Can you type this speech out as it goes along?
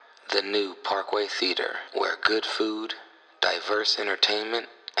the new Parkway Theater, where good food, diverse entertainment,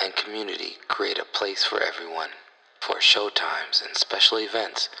 and community create a place for everyone. For showtimes and special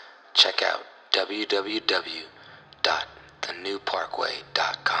events, check out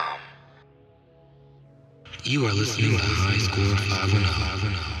www.thenewparkway.com. You are listening to High Score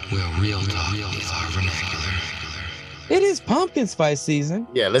 510, where real talk is our vernacular. It is pumpkin spice season.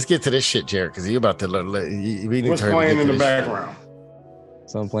 Yeah, let's get to this shit, Jared, because you about to. We need What's to playing in the shit. background?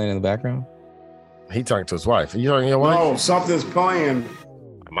 Something playing in the background? He talking to his wife. Are you talking to your wife? No, something's playing.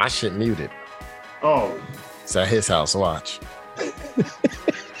 My shit muted. Oh, It's at his house. Watch.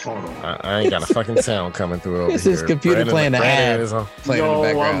 hold on. I ain't got a fucking sound coming through over It's here. his computer playing the ad. is on. Playing in the Yo,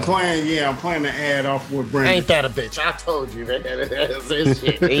 background. I'm playing the ad off with Brandon. Ain't that a bitch? I told you, man. That's his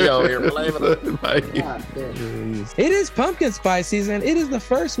shit. He over here blaming it. It is pumpkin spice season. It is the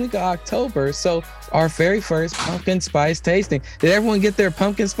first week of October, so our very first pumpkin spice tasting. Did everyone get their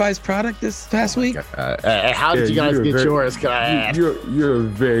pumpkin spice product this past week? How did you guys get yours? Can I ask? You're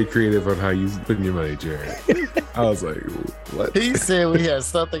very creative on how you putting your money, Jared. I was like, what? He said we had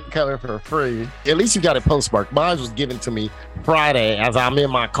something coming for free. At least you got it postmarked. Mine was given to me Friday as I'm in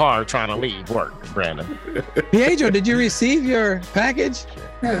my car trying to leave work, Brandon. Pietro, did you receive your package?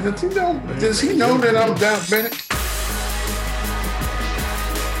 Yeah, does he know that I'm diabetic?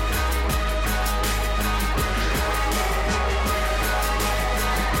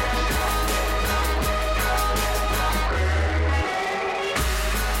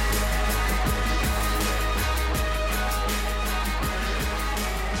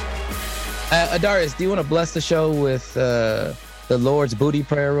 Adarius, do you want to bless the show with the Lord's booty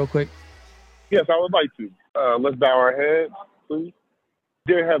prayer real quick? Yes, I would like to. Let's bow our heads, please.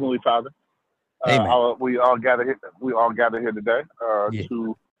 Dear Heavenly Father, Amen. we all gather here today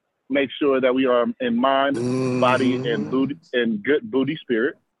to make sure that we are in mind, body, and booty, and good booty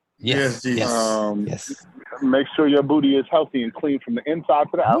spirit. Yes. Yes. Make sure your booty is healthy and clean from the inside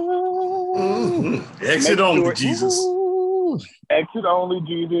to the outside. Exit only, Jesus. Exit only,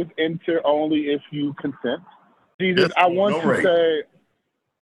 Jesus. Enter only if you consent. Jesus, Yes, I want no to rape. say,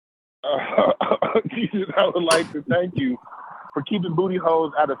 Jesus, I would like to thank you for keeping booty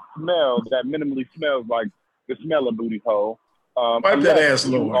holes out of smell that minimally smells like the smell of booty hole. Wipe that ass,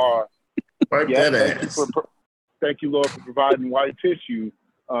 you Lord. are- Wipe Yes, that ass. Thank you, Lord, for providing white tissue.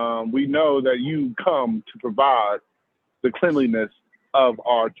 We know that you come to provide the cleanliness of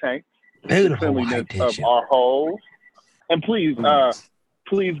our tanks, the cleanliness of our holes. And please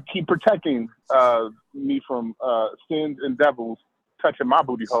keep protecting me from sins and devils touching my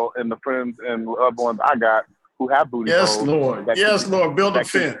booty hole and the friends and loved ones I got who have booty Yes, holes. Lord. Yes, Lord. Build a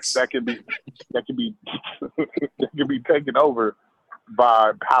fence. That can be that can be taken over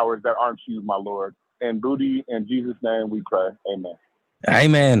by powers that aren't you, my Lord. And booty, in Jesus' name we pray. Amen.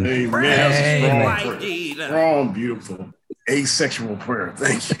 Amen. Amen. That's a strong Amen. prayer. Strong, beautiful, asexual prayer.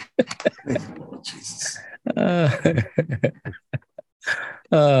 Thank you. Thank you, Lord Jesus.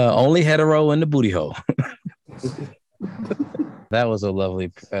 Only hetero in the booty hole. That was a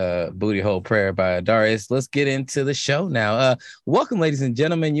lovely booty hole prayer by Darius. Let's get into the show now. Welcome, ladies and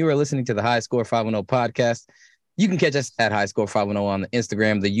gentlemen. You are listening to the High Score 510 podcast. You can catch us at High Score 510 on the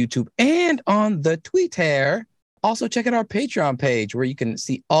Instagram, the YouTube, and on the Twitter. Also, check out our Patreon page where you can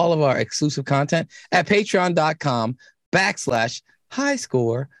see all of our exclusive content at patreon.com/High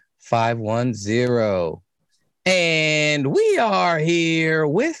Score 510. And we are here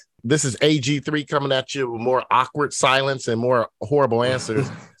with... This is AG3 coming at you with more awkward silence and more horrible answers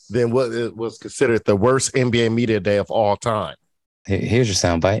than what was considered the worst NBA media day of all time. Here's your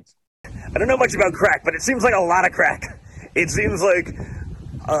soundbite. I don't know much about crack, but it seems like a lot of crack. It seems like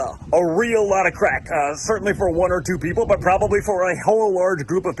a real lot of crack. Certainly for one or two people, but probably for a whole large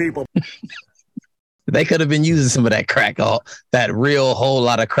group of people. They could have been using some of that crack, that real whole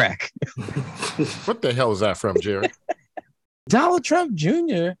lot of crack. What the hell is that from, Jerry? Donald Trump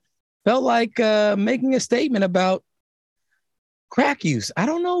Jr. felt like making a statement about crack use. I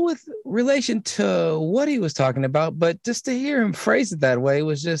don't know with relation to what he was talking about, but just to hear him phrase it that way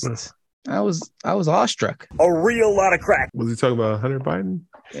was just, I was awestruck. A real lot of crack. Was he talking about Hunter Biden?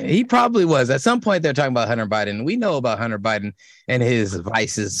 He probably was. At some point, they're talking about Hunter Biden. We know about Hunter Biden and his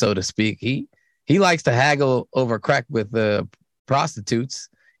vices, so to speak. He likes to haggle over crack with prostitutes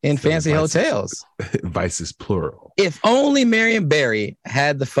in fancy hotels. Vices plural. If only Marion Barry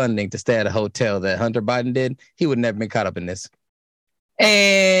had the funding to stay at a hotel that Hunter Biden did, he would never been caught up in this.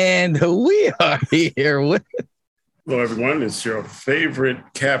 And we are here with... Hello, everyone. It's your favorite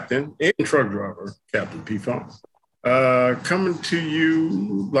captain and truck driver, Captain P-Funk. Coming to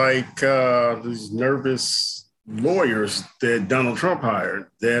you like these nervous lawyers that Donald Trump hired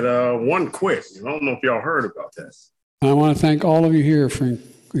that one quit. I don't know if y'all heard about that. I want to thank all of you here,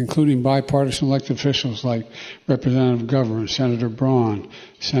 including bipartisan elected officials like Representative Governor, Senator Braun,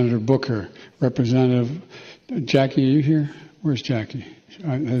 Senator Booker, Representative Jackie. Are you here? Where's Jackie?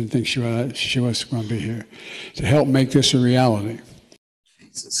 I didn't think she was going to be here to help make this a reality.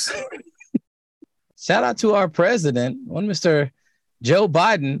 Jesus. Shout out to our president, one Mr. Joe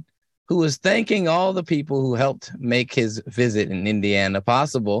Biden, who was thanking all the people who helped make his visit in Indiana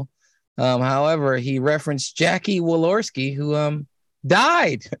possible. However, he referenced Jackie Walorski, who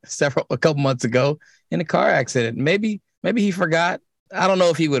died a couple months ago in a car accident. Maybe he forgot. I don't know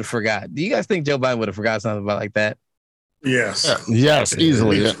if he would have forgot. Do you guys think Joe Biden would have forgot something about like that? Yes,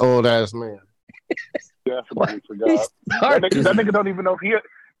 easily. That old ass man. Definitely forgot. That nigga don't even know if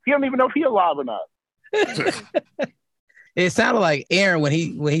he don't even know if he alive or not. It sounded like Aaron when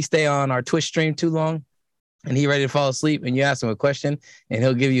he stay on our Twitch stream too long and he ready to fall asleep and you ask him a question and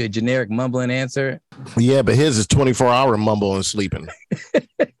he'll give you a generic mumbling answer. Yeah, but his is 24-hour mumble and sleeping.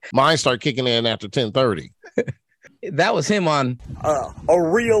 Mine start kicking in after 10:30. That was him on a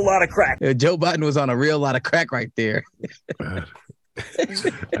real lot of crack. Joe Biden was on a real lot of crack right there.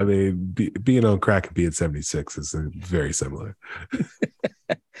 I mean, being on crack and being 76 is very similar.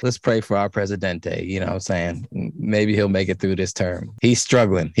 Let's pray for our presidente. You know what I'm saying? Maybe he'll make it through this term. He's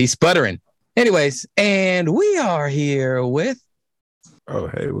struggling. He's sputtering. Anyways, and we are here with... Oh,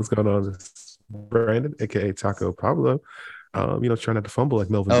 hey, what's going on? This is Brandon, a.k.a. Taco Pablo. Trying not to fumble like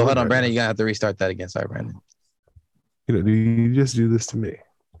Melvin. Oh, hold on, Brandon. You're going to have to restart that again. Sorry, Brandon. You just do this to me.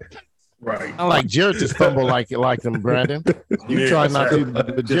 Right. I like Jared to fumble like them, Brandon. You try not to,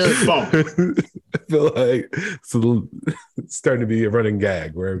 but Jared fumble. I feel like it's starting to be a running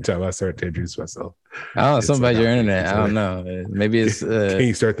gag where every time I start to introduce myself. I don't know, something about your internet. I don't know. Maybe it's... Can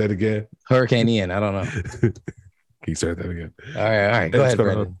you start that again? Hurricane Ian. I don't know. Can you start that again? All right. Go ahead,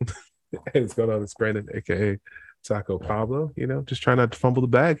 Brandon. Hey, what's going on? It's Brandon, a.k.a. Taco Pablo. Just trying not to fumble the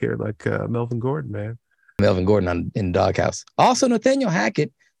bag here like Melvin Gordon, man. Melvin Gordon in Doghouse. Also, Nathaniel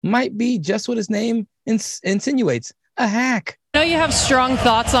Hackett might be just what his name insinuates, a hack. I know you have strong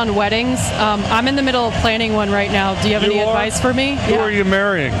thoughts on weddings. I'm in the middle of planning one right now. Do you have any advice for me? Who are you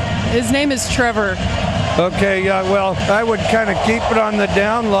marrying? His name is Trevor. Okay, yeah, well, I would kind of keep it on the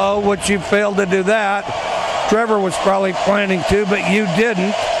down low, which you failed to do that. Trevor was probably planning to, but you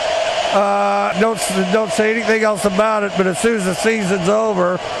didn't. Don't say anything else about it, but as soon as the season's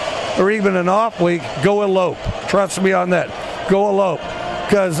over, or even an off week, go elope. Trust me on that. Go elope.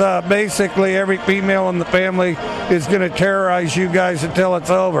 Because basically every female in the family is going to terrorize you guys until it's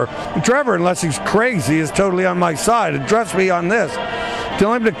over. And Trevor, unless he's crazy, is totally on my side. And trust me on this.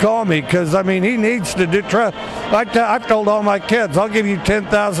 Tell him to call me because, he needs to do trust. I've told all my kids, I'll give you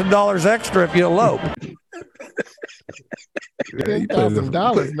 $10,000 extra if you elope.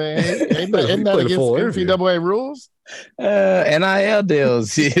 $10,000, man. Isn't that against NCAA rules? NIL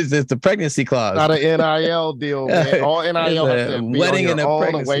deals. It's the pregnancy clause. Not an NIL deal, man. All NIL has to be wedding on and a all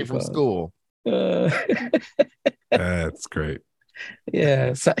away pregnancy from clause. school. That's great.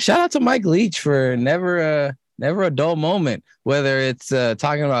 Yeah. So, shout out to Mike Leach for never a dull moment, whether it's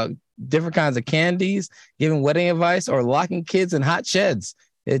talking about different kinds of candies, giving wedding advice, or locking kids in hot sheds.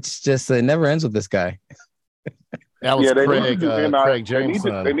 It's just it never ends with this guy. That was Craig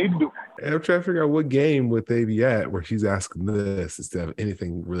Jameson. They need to do. I'm trying to figure out what game would they be at where she's asking this instead of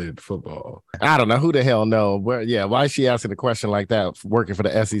anything related to football. I don't know. Who the hell know? Why is she asking a question like that working for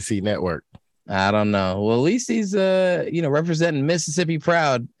the SEC network? I don't know. Well, at least he's representing Mississippi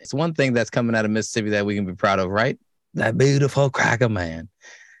proud. It's one thing that's coming out of Mississippi that we can be proud of, right? That beautiful cracker man.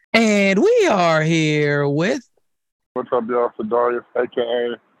 And we are here with... What's up, y'all? For Darius,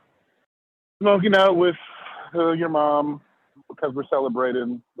 a.k.a. Smoking out with your mom, because we're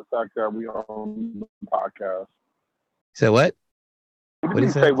celebrating the fact that we own the podcast. So what? What did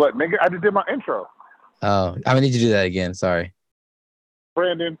you say? What, nigga? I just did my intro. Oh, I need you to do that again. Sorry.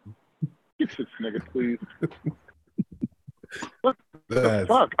 Brandon, get this nigga, please. What the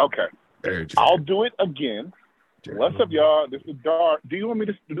fuck? Okay. I'll do it again. What's up, y'all? This is Dar. Do you want me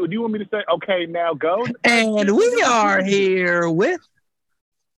to say, okay, now go? And we are here with...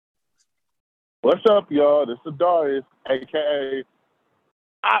 What's up, y'all? This is Darius, a.k.a.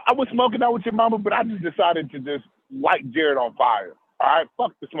 I was smoking out with your mama, but I just decided to just light Jared on fire. All right?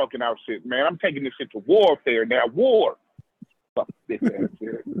 Fuck the smoking out shit, man. I'm taking this shit to warfare now. War. Fuck this ass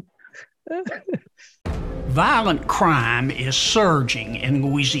Jared. Violent crime is surging in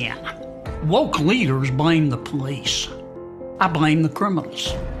Louisiana. Woke leaders blame the police. I blame the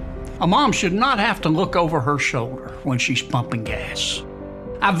criminals. A mom should not have to look over her shoulder when she's pumping gas.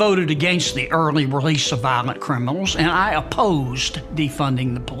 I voted against the early release of violent criminals, and I opposed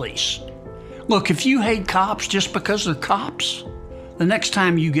defunding the police. Look, if you hate cops just because they're cops, the next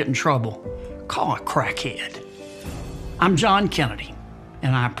time you get in trouble, call a crackhead. I'm John Kennedy,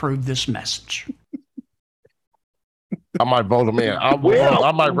 and I approve this message. I might vote him in. I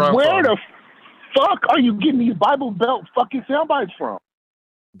might run. Where the fuck are you getting these Bible Belt fucking sound bites from?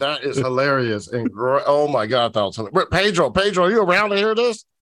 That is hilarious. And oh my God, that was hilarious. Pedro, are you around to hear this?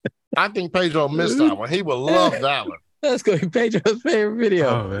 I think Pedro missed that one. He would love that one. That's going to be Pedro's favorite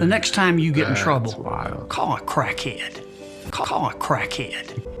video. Oh, the next time you get in trouble, call a crackhead. Call a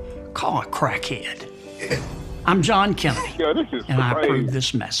crackhead. Call a crackhead. I'm John Kennedy, and I approve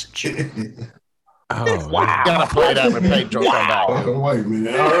this message. Oh, wow. You gotta play that when Pedro come back. Wait a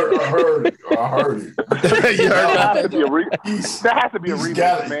minute. I heard it. You heard that has to be a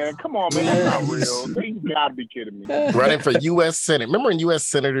remix, man. Come on, man. That's not real. You gotta be kidding me. Running for U.S. Senate. Remember when U.S.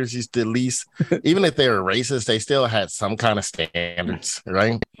 senators used to at least, even if they were racist, they still had some kind of standards,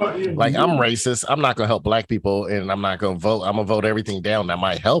 right? Like, I'm racist. I'm not gonna help black people, and I'm not gonna vote. I'm gonna vote everything down that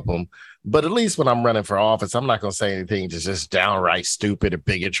might help them. But at least when I'm running for office, I'm not going to say anything just downright stupid or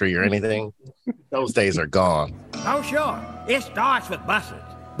bigotry or anything. Those days are gone. Oh, sure. It starts with buses.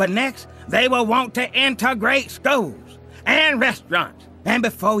 But next, they will want to integrate schools and restaurants. And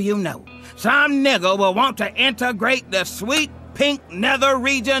before you know, some nigger will want to integrate the sweet pink nether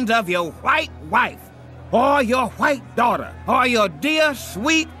regions of your white wife or your white daughter or your dear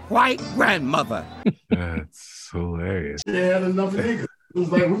sweet white grandmother. That's hilarious. Yeah, enough niggas. It was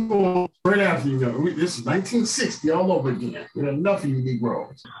like, we're going straight after you. This is 1960 all over again. We had enough of you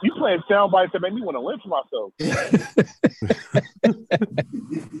Negroes. You playing sound bites that made me want to lynch myself.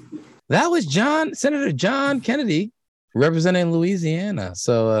 That was Senator John Kennedy representing Louisiana.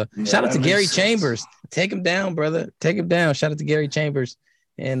 So shout out to Gary Chambers. Take him down, brother. Take him down. Shout out to Gary Chambers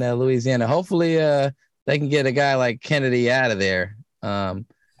in Louisiana. Hopefully they can get a guy like Kennedy out of there. And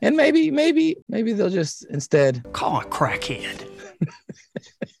maybe they'll just instead call a crackhead.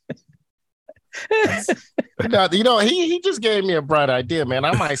 He just gave me a bright idea, man.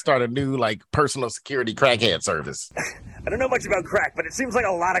 I might start a new personal security crackhead service. I don't know much about crack, but it seems like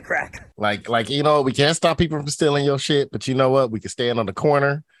a lot of crack. We can't stop people from stealing your shit, but you know what? We can stand on the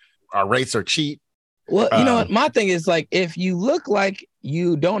corner. Our rates are cheap. Well, you know what? My thing is if you look like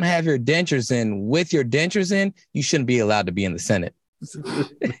you don't have your dentures in with your dentures in, you shouldn't be allowed to be in the Senate.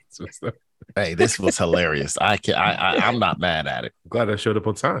 Hey, this was hilarious. I'm not mad at it. I'm glad I showed up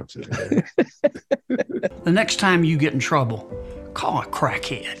on time. The next time you get in trouble, call a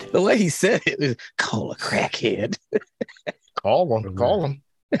crackhead. The way he said it was call a crackhead. Call him.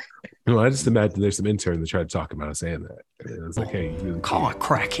 No, I just imagine there's some intern that tried to talk about saying that. And it's like, hey, call a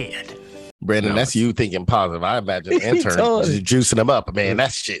crackhead. Brandon, that's you thinking positive. I imagine the intern juicing him up. Man,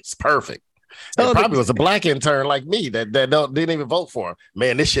 that shit's perfect. It probably was a black intern like me that didn't even vote for him.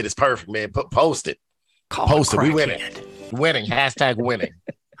 Man, this shit is perfect, man. Post it. Post it. We winning. Winning. Hashtag winning.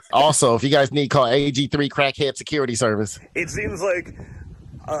 Also, if you guys need, call AG3 Crackhead Security Service. It seems like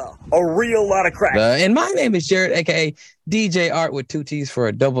a real lot of crack. And my name is Jared, a.k.a. DJ Art with 2 T's for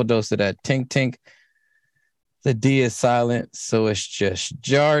a double dose of that tink tink. The D is silent, so it's just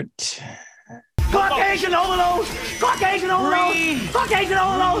Jart. Caucasian overload! Caucasian overload! Caucasian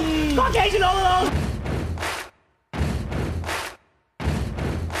overload! Caucasian overload!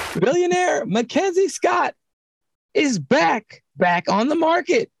 Billionaire Mackenzie Scott is back on the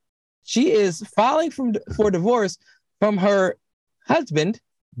market. She is filing for divorce from her husband,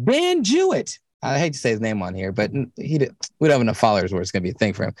 Ben Jewett. I hate to say his name on here, but we don't have enough followers where it's going to be a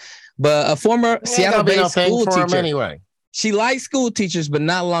thing for him. But a former Seattle-based school teacher. Anyway. She likes school teachers, but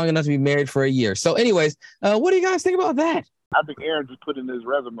not long enough to be married for a year. So anyways, what do you guys think about that? I think Aaron just put in his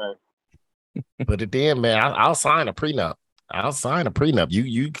resume. Put it in, man. I'll sign a prenup.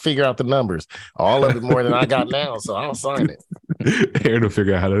 You figure out the numbers. All of it more than I got now, so I'll sign it. Aaron will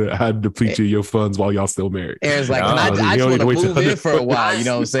figure out how to deplete your funds while y'all still married. Aaron's like, I just want to move in for a while. You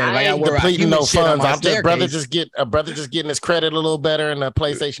know what I'm saying? I ain't depleting no funds. I'm just brother just getting his credit a little better and a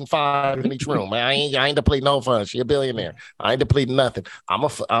PlayStation 5 in each room. Man, I ain't depleting no funds. She a billionaire. I ain't depleting nothing. I'm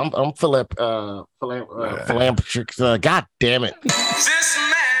philanthropic. God damn it.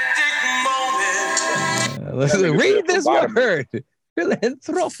 Listen, read this word.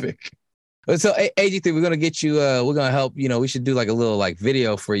 Philanthropic. So AG3, we're gonna get you. We're gonna help. We should do like a little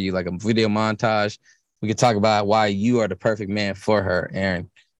video for you, like a video montage. We could talk about why you are the perfect man for her, Aaron,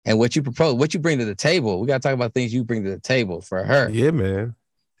 and what you propose, what you bring to the table. We gotta talk about things you bring to the table for her. Yeah, man.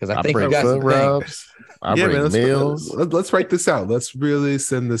 because I think you got foot some rubs. I bring meals. Let's write this out. Let's really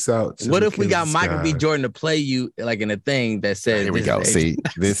send this out. What if we got Michael B. Jordan to play you like in a thing that says? Here we go. See,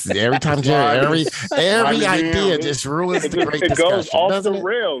 this every time, Jerry. Every idea just ruins the great discussion. It goes off the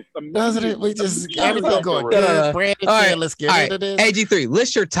rails. Doesn't it? We just everything going good. Brandon, all right, let's get into this. AG3,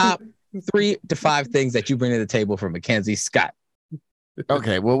 list your top 3 to 5 things that you bring to the table for Mackenzie Scott.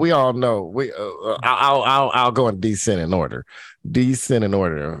 Okay, well, we all know I'll go in descending order.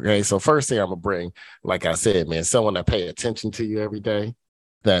 Okay, so first thing I'm gonna bring, like I said, man, someone that pay attention to you every day,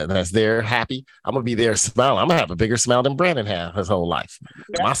 that's there happy. I'm gonna be there smiling. I'm gonna have a bigger smile than Brandon had his whole life.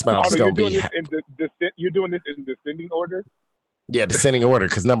 My smile is gonna be. You're doing this in descending order. Yeah, descending order.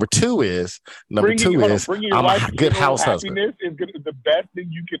 Because number two is I'm a good house husband. Is the best thing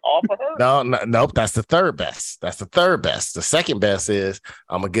you can offer her. Nope. That's the third best. The second best is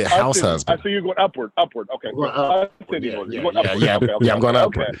I'm a good house husband. So you're going upward. Okay. I'm going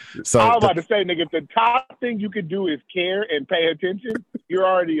upward. So I was about to say, nigga, if the top thing you could do is care and pay attention, you're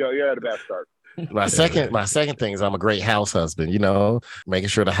at a bad start. My second thing is I'm a great house husband, making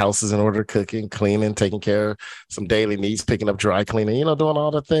sure the house is in order, cooking, cleaning, taking care of some daily needs, picking up dry cleaning, doing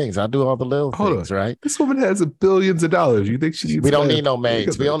all the things. I do all the little things, right? This woman has billions of dollars. You think she needs We don't need no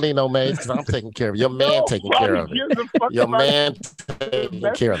maids. We don't need no maids because I'm taking care of your man taking care of it. Your man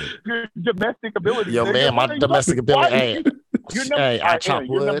taking care of it. Your domestic ability. Your man, my domestic ability. Hey, I chop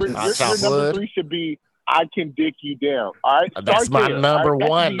wood. Number 3 should be I can dick you down. All right. That's my number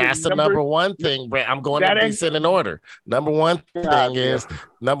one. That's the number one thing, Brent. I'm going to be set in order. Number one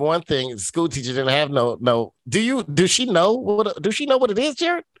thing is school teacher didn't have no. Does she know what it is,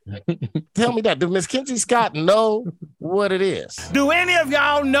 Jared? Tell me that. Do Miss Kenzie Scott know what it is? Do any of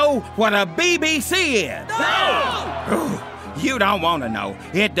y'all know what a BBC is? No! You don't want to know.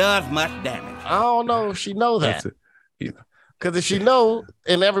 It does much damage. I don't know if she know that. Because if she know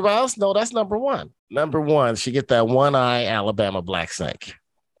and everybody else know, that's number one. Number one, she get that one-eye Alabama black snake,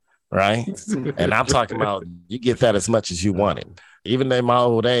 right? And I'm talking about you get that as much as you want it. Even in my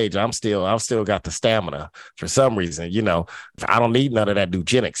old age, I've still got the stamina for some reason. I don't need none of that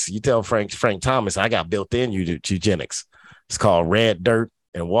eugenics. You tell Frank Thomas, I got built-in eugenics. It's called red dirt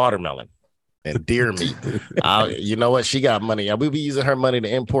and watermelon and deer meat. You know what? She got money. We'll be using her money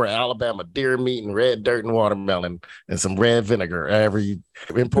to import Alabama deer meat and red dirt and watermelon and some red vinegar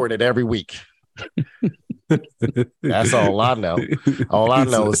import it every week. That's all I know. All I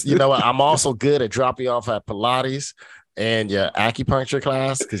know is, what? I'm also good at dropping you off at Pilates and your acupuncture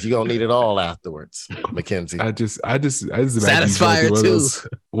class because you're gonna need it all afterwards, Mackenzie. I just Satisfier too.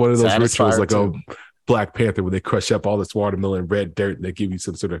 One of those rituals like Black Panther where they crush up all this watermelon red dirt and they give you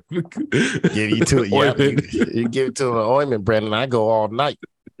some sort of give you to it. Yeah, you give it to an ointment, Brandon. I go all night.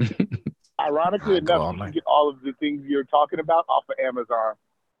 Ironically enough, you get all of the things you're talking about off of Amazon.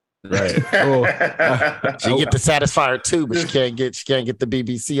 Right. She get the Satisfier too, but she can't get the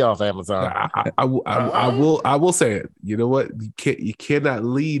BBC off Amazon. I will say it. You know what? You cannot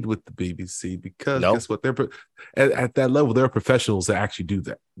lead with the BBC because guess what? They're at that level. There are professionals that actually do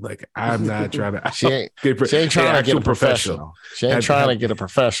that. Like I'm not trying to. She ain't trying to get a professional. She ain't trying to get a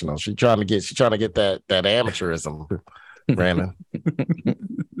professional. She's trying to get that amateurism, Brandon.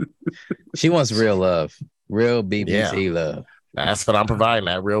 She wants real love, real BBC love. That's what I'm providing,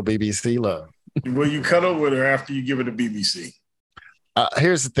 that real BBC love. Will you cuddle with her after you give her the BBC?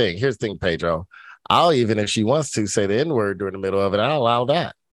 Here's the thing, Pedro. I'll even, if she wants to, say the N-word during the middle of it, I'll allow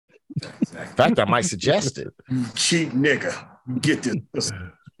that. In fact, I might suggest it. You cheap nigga. Get this.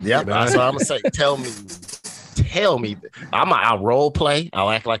 Yep, that's what I'm going to say. Tell me. I'll role play. I'll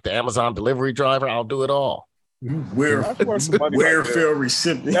act like the Amazon delivery driver. I'll do it all. Welfare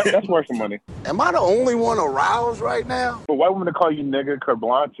recipient. That's worth some money. Am I the only one aroused right now? For white woman to call you nigga, carte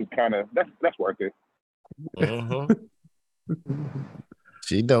blanche is kind of that's worth it. Mm-hmm.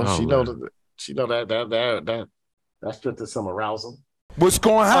 She know that that's just some arousal. What's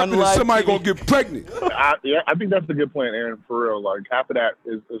going to happen is somebody going to get pregnant. I think that's a good plan, Aaron. For real, like half of that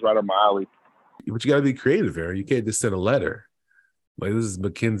is right up my alley. But you got to be creative, Aaron. You can't just send a letter. Like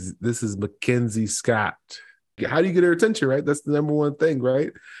this is Mackenzie Scott. How do you get her attention, right? That's the number one thing,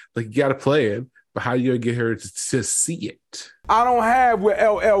 right? Like you got to play it, but how are you gonna get her to see it? I don't have what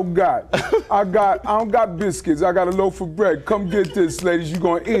LL got. I don't got biscuits. I got a loaf of bread. Come get this, ladies. You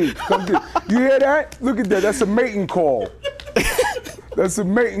gonna eat? Come get. You hear that? Look at that. That's a mating call. That's a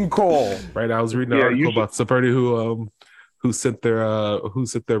mating call. Right. I was reading an article about somebody who sent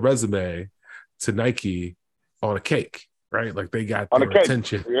their resume to Nike on a cake. Right, like they got their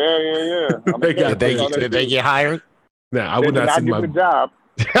attention. Yeah. Did they get hired? No, I would not send my job.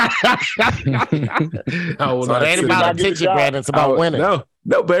 So it ain't about attention, Brandon. It's about winning. No,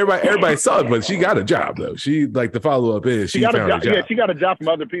 No, but everybody saw it, but she got a job though. She like the follow up is she got found a job. a job. Yeah, she got a job from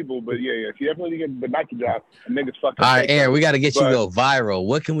other people, but yeah, she definitely didn't get the Nike job. And niggas fucking. All right, Aaron, we got to get you to go viral.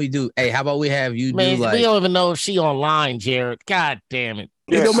 What can we do? Hey, how about we have you Man, do like? we don't even know if she online, Jared. God damn it.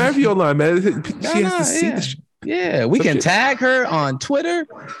 It don't matter if you're online, man. She has to see yeah. the shit. Yeah, we can tag her on Twitter,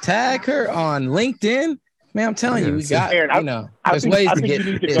 tag her on LinkedIn. Man, I'm telling you, we got, Aaron, there's ways to get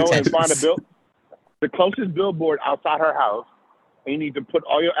you need to go and find the closest billboard outside her house, and you need to put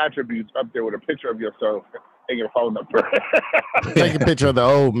all your attributes up there with a picture of yourself and your phone number. Take a picture of the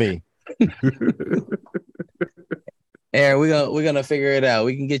old me. Aaron, we're gonna figure it out.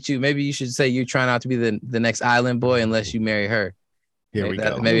 We can get you. Maybe you should say you're trying out to be the next island boy unless you marry her. Here we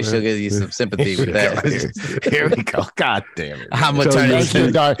go. Maybe she'll give you some sympathy with that. Here we go. God damn it. I'm gonna turn thank you,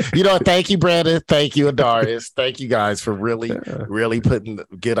 Adarius. You know, thank you, Brandon. Thank you, Adarius. Thank you guys for really putting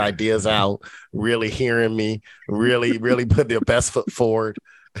good ideas out, really hearing me, really putting their best foot forward.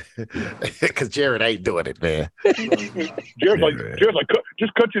 Because Jared ain't doing it, man. Jared's like,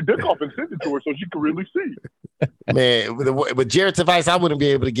 just cut your dick off and send it to her so she can really see. Man, with Jared's advice, I wouldn't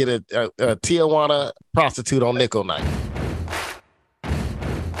be able to get a Tijuana prostitute on nickel night.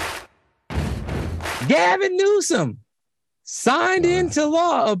 Gavin Newsom signed into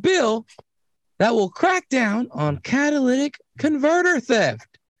law a bill that will crack down on catalytic converter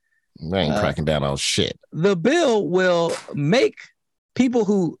theft. They ain't cracking down on shit. The bill will make people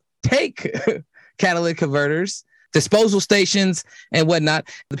who take catalytic converters, disposal stations, and whatnot,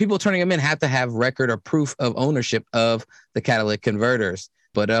 the people turning them in have to have record or proof of ownership of the catalytic converters.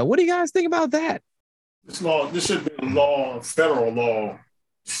 But what do you guys think about that? This should have been federal law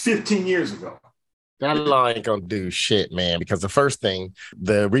 15 years ago. That law ain't gonna do shit, man, because the first thing,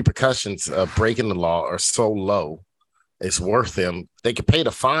 the repercussions of breaking the law are so low, it's worth them. They could pay the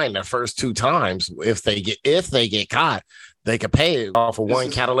fine the first 2 times. If they get caught, they could pay it off of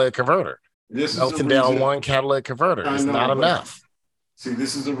one catalytic converter. Melting down one catalytic converter is not enough. See,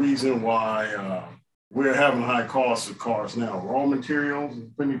 this is the reason why we're having high costs of cars now. Raw materials,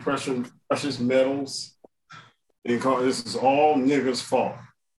 precious metals. This is all niggas' fault.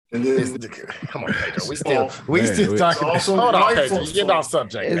 And then, come on, Pedro. We still talking. Hold on, Pedro. Get off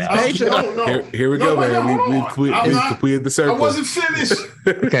subject. Here we go, man. We completed the circle. I wasn't finished.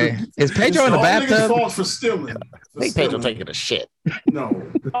 Okay, is Pedro in the bathtub? Fault for stealing. I think Pedro taking a shit. No.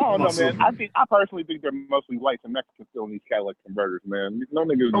 Oh no, man. I personally think they're mostly whites and Mexicans still in these catalytic converters, man. No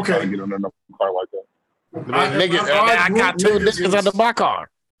niggas trying to get on a car like that. I got 2 niggas under my car.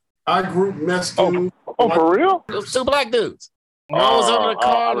 I group Mexican. Oh, for real? It was 2 black dudes. One was under the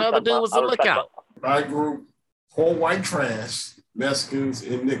car, and the other dude was the lookout. I group whole white trash, Mexicans,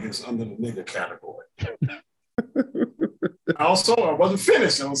 and niggas under the nigga category. Also, I wasn't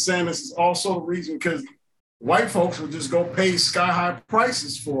finished. I was saying this is also the reason because white folks will just go pay sky-high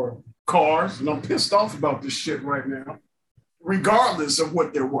prices for cars, and I'm pissed off about this shit right now, regardless of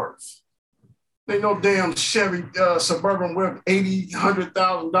what they're worth. Ain't no damn Chevy Suburban worth $80,000,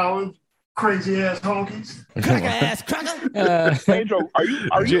 $100,000. Crazy ass honkies. Cracker ass cracker. Pedro,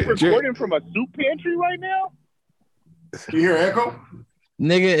 are you recording from a soup pantry right now? You hear echo?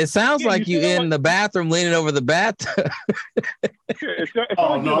 Nigga, it sounds like you in the bathroom leaning over the bathtub.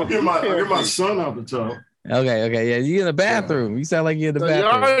 Oh no, get my son out the tub. Okay, yeah, you in the bathroom. You sound like you're in the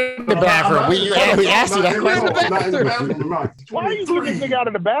bathroom. You're in the bathroom. We asked you that question. Why are you looking nigga out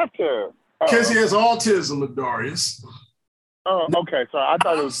of the bathtub? Because he has autism, Adarius. Oh, okay. So I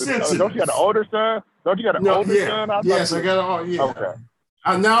thought it was. Don't you got an older son? Don't you got an older son? Yes, I got an. Yeah. Okay.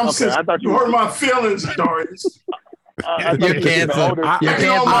 Now I'm saying you hurt my feelings, Darius. You're canceled. You're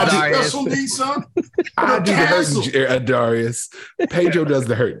canceled, Darius. Special needs, son. I do the hurt, Darius. Pedro does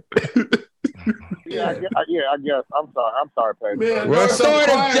the hurt. I guess. I'm sorry, Pedro.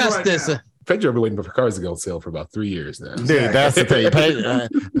 Restorative justice. Right, Pedro been waiting for cars to go on sale for about 3 years now. Dude, that's the thing.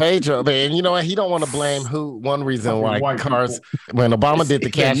 Pedro, man, you know what? He don't want to blame one reason why cars, when Obama did the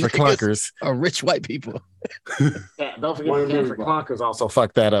cash for clunkers. Are rich white people. Don't forget the cash for clunkers also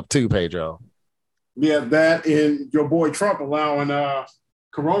fucked that up too, Pedro. Yeah, that and your boy Trump allowing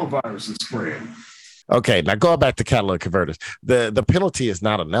coronavirus to spread. Okay, now going back to catalytic converters, the penalty is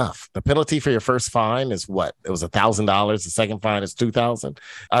not enough. The penalty for your first fine is what? It was $1,000. The second fine is $2,000.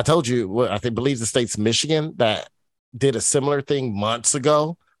 I told you, I believe the state's Michigan that did a similar thing months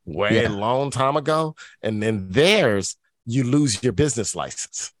ago, a long time ago, and then theirs, you lose your business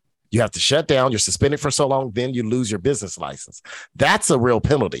license. You have to shut down. You're suspended for so long, then you lose your business license. That's a real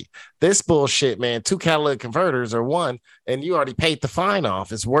penalty. This bullshit, man, 2 catalytic converters or 1, and you already paid the fine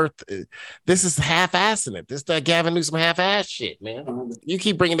off. It's worth it. This is half-assing it. This is that Gavin Newsom half-ass shit, man. You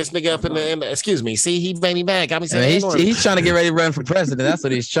keep bringing this nigga up in the excuse me. See, he made me mad. Got me saying he's trying to get ready to run for president. That's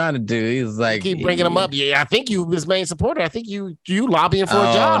what he's trying to do. He's like, keep bringing him up. Yeah, I think you his main supporter. I think you lobbying for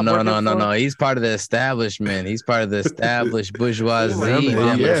a job. No. He's part of the establishment. He's part of the established bourgeoisie.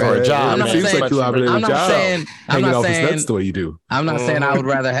 For a job. I'm not saying that's the way you do. I'm not saying I would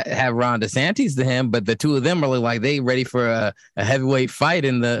rather have Ron DeSantis than him, but the two of them are like they ready for a heavyweight fight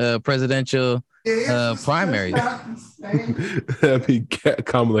in the presidential primaries. I mean,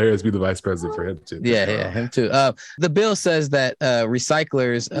 Kamala Harris be the vice president for him too. Yeah, him too. The bill says that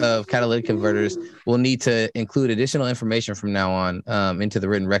recyclers of catalytic converters will need to include additional information from now on into the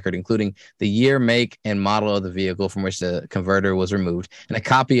written record, including the year, make, and model of the vehicle from which the converter was removed, and a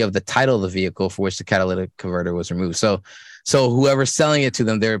copy of the title of the vehicle for which the catalytic converter was removed. So whoever's selling it to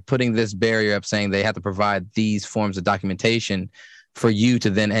them, they're putting this barrier up, saying they have to provide these forms of documentation for you to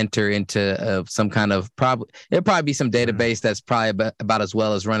then enter into some kind of it'll probably be some database that's probably about as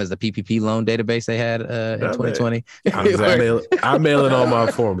well as run as the PPP loan database they had in 2020. I'm mailing all my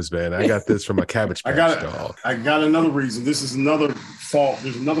forms, man. I got this from a Cabbage Patch dog. I got another reason. This is another fault.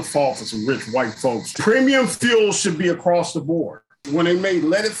 There's another fault for some rich white folks. Premium fuel should be across the board. When they made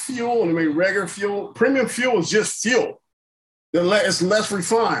leaded fuel and they made regular fuel, premium fuel is just fuel. It's less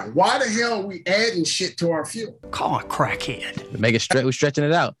refined. Why the hell are we adding shit to our fuel? Call a crackhead. We're stretching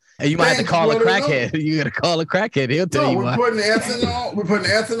it out. And you might have to call a crackhead. You got to call a crackhead. He'll tell you why. We're putting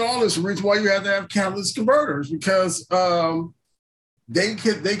ethanol. It's the reason why you have to have catalyst converters, because they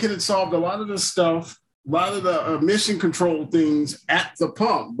could have solved a lot of this stuff, a lot of the emission control things at the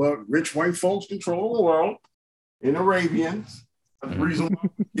pump. But rich white folks control the world, and Arabians. That's the reason why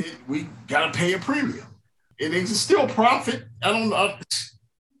we got to pay a premium. And they can still profit. I don't know.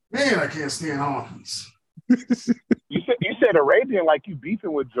 Man, I can't stand Honkies. You said Arabian like you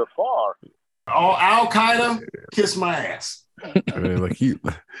beefing with Jafar. Oh, Al Qaeda, kiss my ass. I mean, like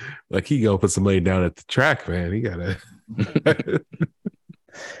he gonna put somebody down at the track, man. He gotta.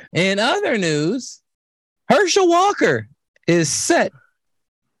 In other news, Herschel Walker is set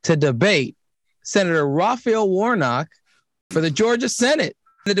to debate Senator Raphael Warnock for the Georgia Senate.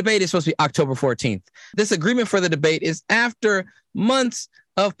 The debate is supposed to be October 14th. This agreement for the debate is after months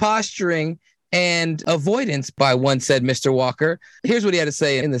of posturing and avoidance by one said Mr. Walker. Here's what he had to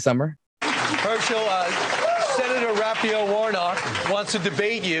say in the summer. Herschel, Senator Raphael Warnock wants to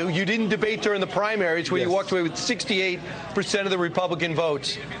debate you. You didn't debate during the primaries where you walked away with 68% of the Republican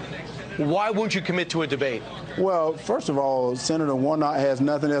votes. Why won't you commit to a debate? Well, first of all, Senator Warnock has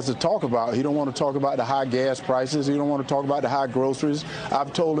nothing else to talk about. He don't want to talk about the high gas prices. He don't want to talk about the high groceries.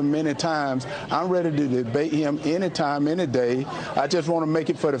 I've told him many times, I'm ready to debate him anytime, any day. I just want to make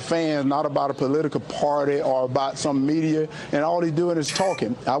it for the fans, not about a political party or about some media. And all he's doing is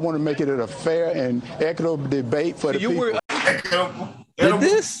talking. I want to make it a fair and equitable debate for the people. Did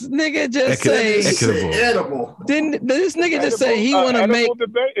this nigga just say edible? Didn't this nigga just say he want to make?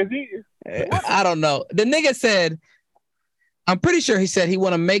 Debate? Is he? I don't know. The nigga said, I'm pretty sure he said he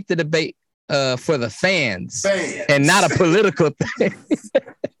want to make the debate for the fans and not a political thing.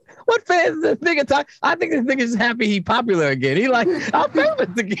 What fans this nigga talk? I think this nigga's happy he popular again. He like, I'm famous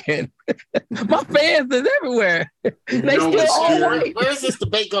again. My fans is everywhere. They still all white. Where's this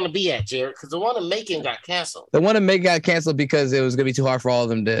debate going to be at, Jared? Because the one in Macon got canceled. The one in Macon got canceled because it was going to be too hard for all of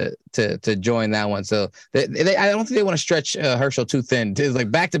them to join that one. So I don't think they want to stretch Herschel too thin. It's like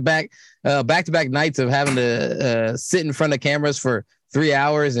back-to-back nights of having to sit in front of cameras for 3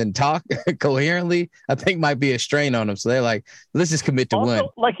 hours and talk coherently, I think might be a strain on them. So they're like, let's just commit to one.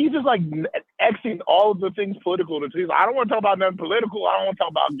 Like he's just like Xing all of the things political. I don't want to talk about nothing political. I don't want to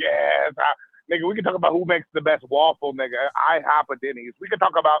talk about gas. Nigga, we can talk about who makes the best waffle, nigga. IHOP or Denny's. We can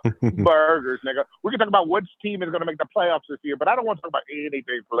talk about burgers, nigga. We can talk about which team is going to make the playoffs this year, but I don't want to talk about anything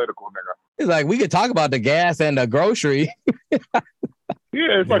political, nigga. It's like, we could talk about the gas and the grocery.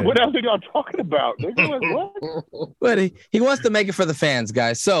 Yeah, it's like, what else are y'all talking about? What? But he wants to make it for the fans,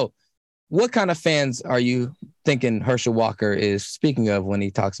 guys. So what kind of fans are you thinking Herschel Walker is speaking of when he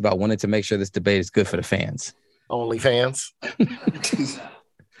talks about wanting to make sure this debate is good for the fans? Only fans.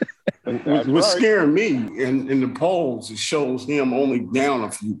 What's scaring me in the polls, it shows him only down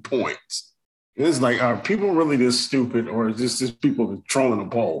a few points. It's like, are people really this stupid, or is this just people trolling the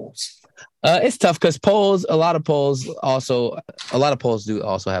polls? It's tough because a lot of polls do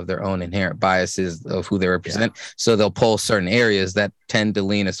also have their own inherent biases of who they represent. Yeah. So they'll poll certain areas that tend to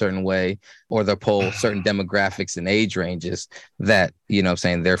lean a certain way, or they'll poll certain demographics and age ranges that,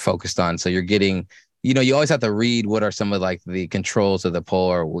 they're focused on. So you're getting, you always have to read what are some of like the controls of the poll,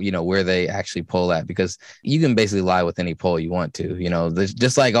 or, where they actually poll at, because you can basically lie with any poll you want to,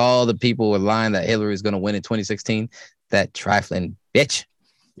 just like all the people were lying that Hillary was going to win in 2016, that trifling bitch.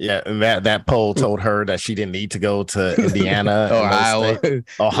 Yeah, and that poll told her that she didn't need to go to Indiana or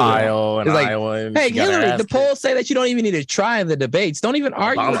Ohio and Iowa. And hey, Hillary, the polls say that you don't even need to try in the debates. Don't even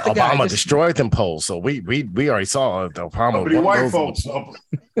argue with the guy. Obama destroyed them polls, so we already saw the Obama. Uppity white folks,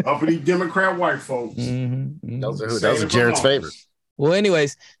 uppity Democrat white folks. Mm-hmm. Those are Jared's favorites. Well,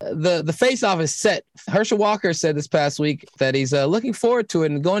 anyways, the face-off is set. Herschel Walker said this past week that he's looking forward to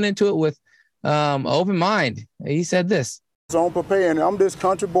it and going into it with open mind. He said this. I'm preparing. I'm this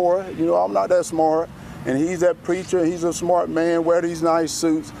country boy. I'm not that smart. And he's that preacher. He's a smart man, wear these nice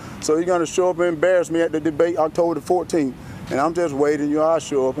suits. So he's going to show up and embarrass me at the debate October the 14th. And I'm just waiting. I'll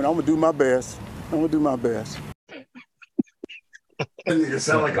show up and I'm going to do my best. That nigga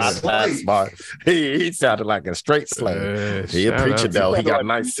sound like a slave. He sounded like a straight slave. He a preacher, though. He got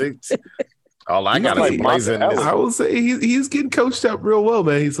nice suits. All I got is blazing. I will say he's getting coached up real well,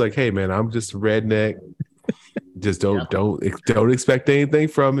 man. He's like, hey, man, I'm just a redneck. Just don't expect anything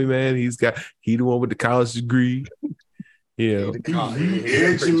from me, man. He the one with the college degree. There's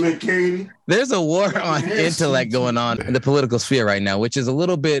a war on intellect going on in the political sphere right now, which is a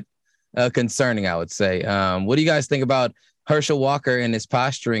little bit concerning, I would say. What do you guys think about Herschel Walker and his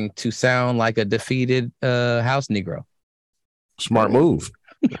posturing to sound like a defeated House Negro? Smart move.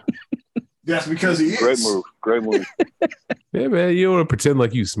 That's because he is. Great move. Yeah, man. You don't want to pretend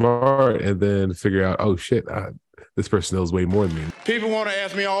like you smart and then figure out, oh shit, this person knows way more than me. People want to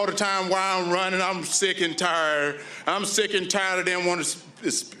ask me all the time why I'm running. I'm sick and tired. I'm sick and tired of them wanting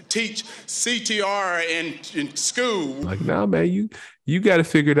to teach CTR in school. Like, nah, man, you got to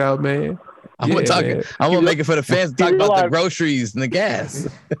figure it out, man. I'm gonna make it for the fans to talk about the groceries and the gas.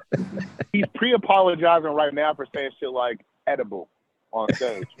 He's pre-apologizing right now for saying shit like edible on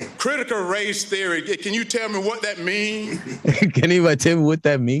stage. Critical race theory. Can you tell me what that means? Can anybody tell me what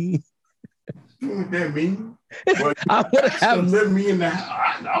that means? What that mean? I want to have let me in the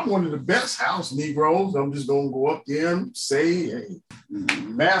house. I'm one of the best house Negroes. I'm just gonna go up there and say, "Hey,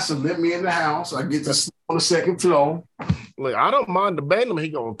 Master, let me in the house." I get to sleep on the second floor. Look, I don't mind debating him. He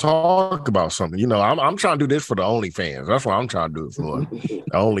gonna talk about something. I'm trying to do this for the OnlyFans. That's what I'm trying to do it for. The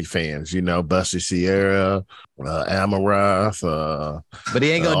OnlyFans. Buster Sierra, Amarath. But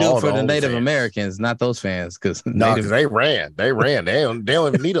he ain't gonna do it for the Native Americans, not those fans, because they ran. They don't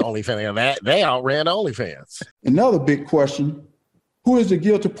even need an OnlyFans. They outran the OnlyFans. Another big question: who is the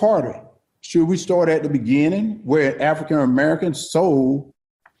guilty party? Should we start at the beginning, where African Americans sold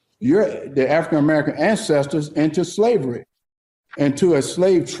the African American ancestors into slavery, and to a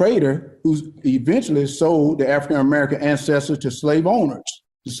slave trader who eventually sold the African American ancestors to slave owners?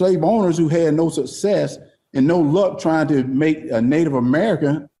 The slave owners who had no success and no luck trying to make a Native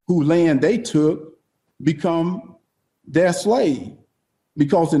American whose land they took become their slave,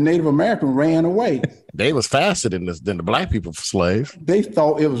 because the Native American ran away. They was faster than the black people for slaves. They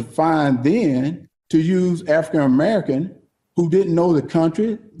thought it was fine then to use African American who didn't know the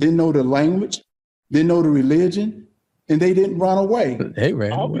country, didn't know the language, didn't know the religion, and they didn't run away. They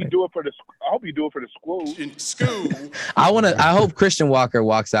ran away. I hope you do it for the school. In school. I hope Christian Walker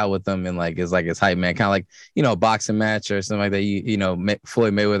walks out with them and is his hype man, kind of like, a boxing match or something like that.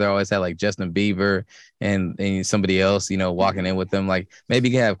 Floyd Mayweather always had like Justin Bieber and somebody else, walking in with them. Like maybe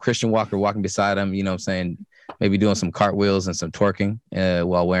you can have Christian Walker walking beside him, maybe doing some cartwheels and some twerking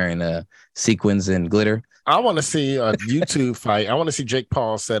while wearing sequins and glitter. I want to see a YouTube fight. I want to see Jake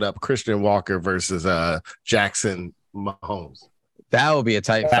Paul set up Christian Walker versus Jackson Mahomes. That would be a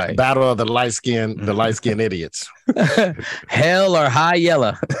tight fight. Battle of the light skin idiots. Hell or high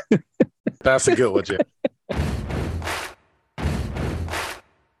yellow. That's a good one, Jim.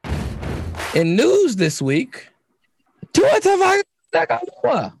 In news this week, Tua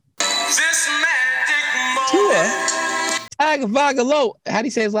Tagovailoa. How do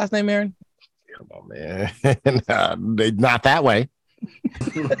you say his last name, Aaron? Come on, man. Not that way.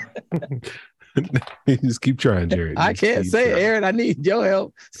 You just keep trying, Jared. I can't say it, Aaron. I need your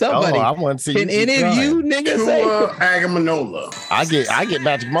help. Somebody. I want to see. Can any of you niggas say Agamanola? I get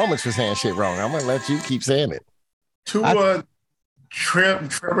magic moments for saying shit wrong. I'm gonna let you keep saying it. Trevor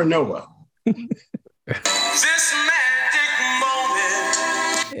Noah. This magic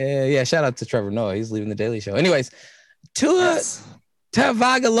moment. Yeah. Shout out to Trevor Noah. He's leaving the Daily Show. Anyways, Tua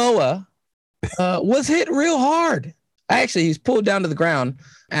Tagovailoa was hit real hard. Actually, he's pulled down to the ground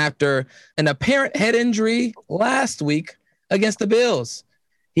after an apparent head injury last week against the Bills.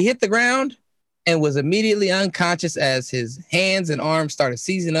 He hit the ground and was immediately unconscious as his hands and arms started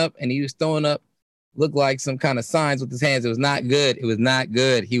seizing up, and he was throwing up, looked like some kind of signs with his hands. It was not good. It was not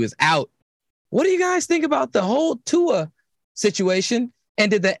good. He was out. What do you guys think about the whole Tua situation?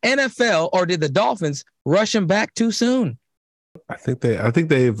 And did the NFL or did the Dolphins rush him back too soon? I think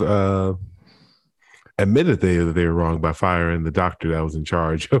they've admitted they were wrong by firing the doctor that was in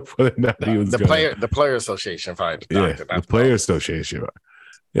charge of whether or not he was the player association fired the doctor. The player association.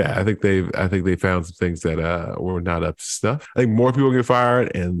 Yeah, I think they found some things that were not up to stuff. I think more people get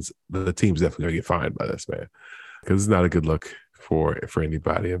fired, and the team's definitely gonna get fined by this, man, because it's not a good look for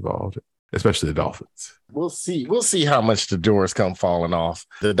anybody involved, especially the Dolphins. We'll see how much the doors come falling off.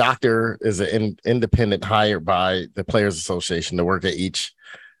 The doctor is an independent hired by the Players Association to work at each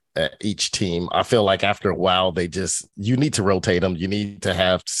team. I feel like after a while, you need to rotate them. You need to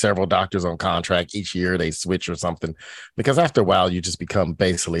have several doctors on contract each year. They switch or something, because after a while, you just become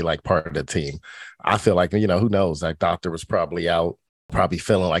basically like part of the team. I feel like, who knows? That doctor was probably out, probably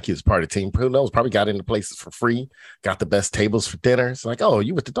feeling like he was part of the team. Who knows? Probably got into places for free, got the best tables for dinner. It's like, oh,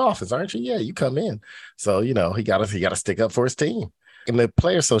 you with the Dolphins, aren't you? Yeah, you come in. So, he got to stick up for his team. And the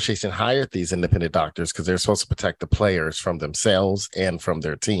Player Association hired these independent doctors because they're supposed to protect the players from themselves and from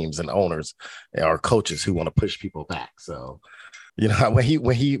their teams and owners or coaches who want to push people back. So, when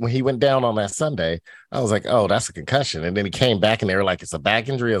he went down on that Sunday, I was like, oh, that's a concussion. And then he came back and they were like, it's a back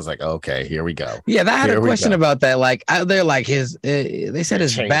injury. I was like, okay, here we go. Yeah, I had a question about that. Like, they're like they said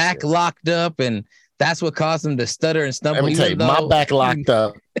his back locked up, and that's what caused him to stutter and stumble. Let me tell you, my back locked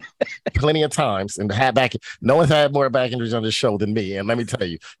up plenty of times, and had back. No one's had more back injuries on this show than me. And let me tell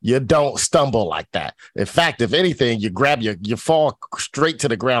you, you don't stumble like that. In fact, if anything, you grab you fall straight to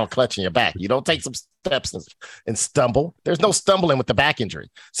the ground, clutching your back. You don't take some steps and stumble. There's no stumbling with the back injury.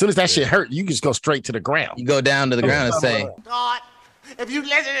 As soon as that shit hurt, you just go straight to the ground. You go down to the ground and say, God, if you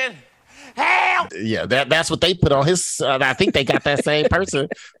listen, help! Yeah, that's what they put on his. I think they got that same person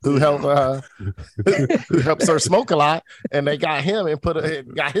who helped Sir Smoke a lot, and they got him and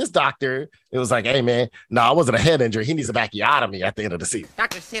got his doctor. It was like, hey man, no, it wasn't a head injury. He needs a backiotomy at the end of the season.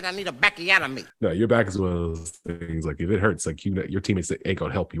 Doctor said I need a backiotomy. No, your back is one of those things. Like if it hurts, like your teammates ain't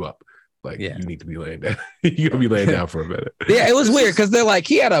gonna help you up. Like you need to be laying down. You're gonna be laying down for a minute. Yeah, it was weird because they're like,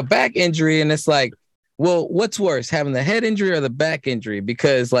 he had a back injury, and it's like, well, what's worse, having the head injury or the back injury?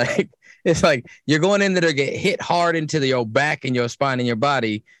 Because like it's like you're going in there to get hit hard into your back and your spine and your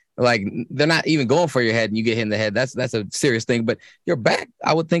body. Like they're not even going for your head, and you get hit in the head. That's a serious thing. But your back,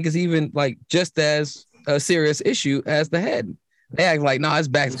 I would think, is even like just as a serious issue as the head. They act like, no, his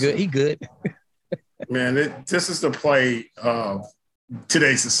back's good. He good. Man, this is the play of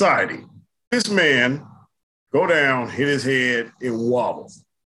today's society. This man go down, hit his head, and wobble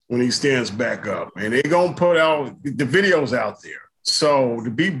when he stands back up. And they're going to put out the videos out there. So to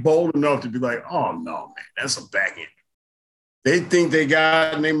be bold enough to be like, oh, no, man, that's a back injury. They think they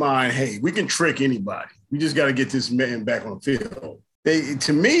got in their mind, hey, we can trick anybody. We just got to get this man back on the field.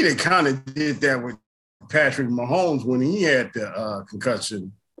 To me, they kind of did that with Patrick Mahomes when he had the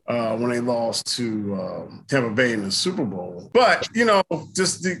concussion when they lost to Tampa Bay in the Super Bowl. But,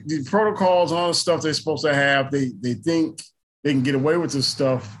 just the protocols, all the stuff they're supposed to have, they think they can get away with this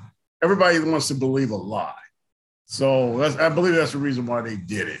stuff. Everybody wants to believe a lie. So I believe that's the reason why they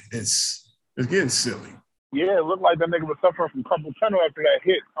did it. It's getting silly. Yeah, it looked like that nigga was suffering from carpal tunnel after that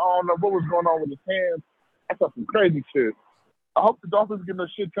hit. I don't know what was going on with his hands. That's some crazy shit. I hope the Dolphins get in a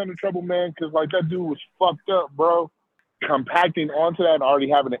shit ton of trouble, man, because, like, that dude was fucked up, bro. Compacting onto that and already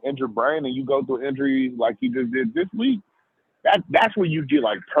having an injured brain, and you go through injuries like he just did this week, that's when you get,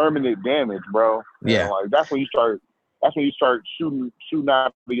 like, permanent damage, bro. Yeah. Like, that's when you start shooting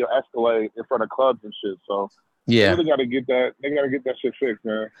out of your Escalade in front of clubs and shit. So yeah, they gotta get that shit fixed,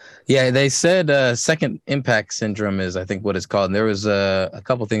 man. Yeah, they said second impact syndrome is, I think, what it's called. And there was a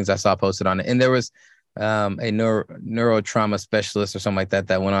couple things I saw posted on it, and there was a neurotrauma specialist or something like that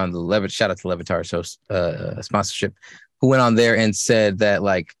went on the shout out to Levitar sponsorship, who went on there and said that,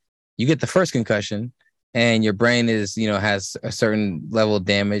 like, you get the first concussion and your brain is, has a certain level of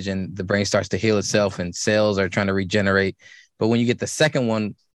damage and the brain starts to heal itself and cells are trying to regenerate. But when you get the second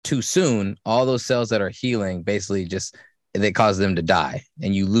one too soon, all those cells that are healing basically they cause them to die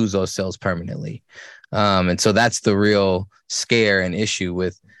and you lose those cells permanently. And so that's the real scare and issue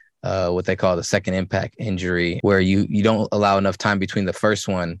with what they call the second impact injury, where you don't allow enough time between the first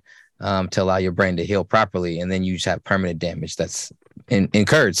one to allow your brain to heal properly. And then you just have permanent damage that's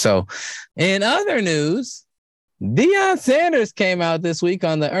incurred. So in other news, Deion Sanders came out this week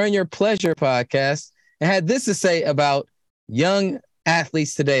on the Earn Your Pleasure podcast and had this to say about young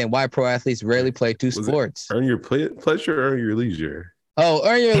athletes today and why pro athletes rarely play two sports. Earn your pleasure or earn your leisure? Oh,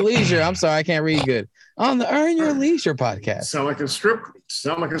 Earn Your Leisure. I'm sorry, I can't read good. On the Earn Your Leisure podcast. Sound like a strip.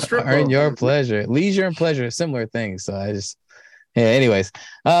 Earn Your Pleasure. Leisure and pleasure are similar things. So anyways.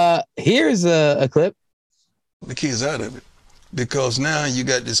 Here's a clip. The kids out of it. Because now you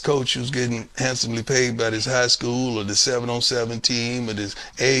got this coach who's getting handsomely paid by this high school or the 7-on-7 team or this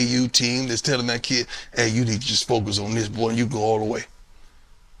AAU team that's telling that kid, hey, you need to just focus on this, boy, and you go all the way.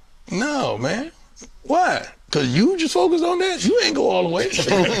 No, man. Why? Because you just focus on that? You ain't go all the way.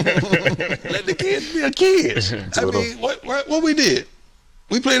 Let the kids be a kid. I mean, what we did?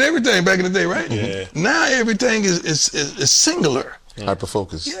 We played everything back in the day, right? Yeah. Now everything is singular. Hyper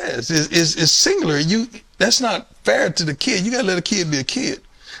focus. Yes, it's singular. That's not fair to the kid. You gotta let a kid be a kid.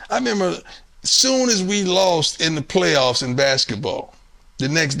 I remember soon as we lost in the playoffs in basketball, the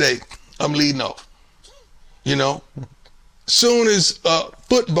next day I'm leading off. You know, soon as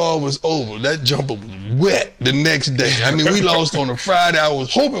football was over, that jumper was wet the next day. I mean, we lost on a Friday. I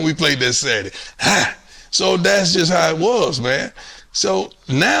was hoping we played that Saturday. So that's just how it was, man. So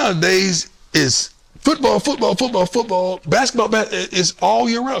nowadays it's football, basketball is all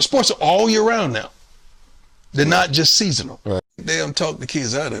year round. Sports are all year round now. They're not just seasonal. Right. They talk the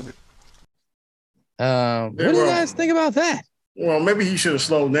kids out of it. What do you guys think about that? Well, maybe he should have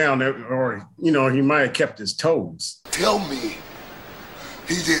slowed down, or he might have kept his toes. Tell me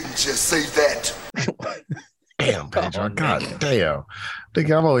he didn't just say that. Damn, Pedro. God damn. Think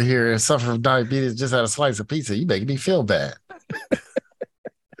I'm over here and suffer from diabetes, just had a slice of pizza. You making me feel bad.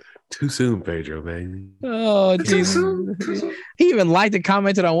 Too soon, Pedro, man. Oh, Jesus. He even liked and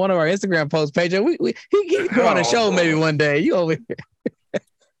commented on one of our Instagram posts, Pedro. He can go on a show maybe one day. You over here.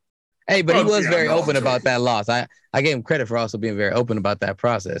 Hey, but he was very open about that loss. I gave him credit for also being very open about that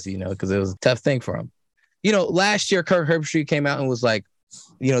process, because it was a tough thing for him. Last year, Kirk Herbstreit came out and was like,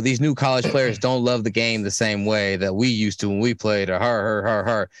 these new college players don't love the game the same way that we used to when we played, or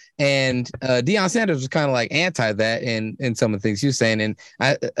her. And Deion Sanders was kind of like anti that in some of the things he was saying. And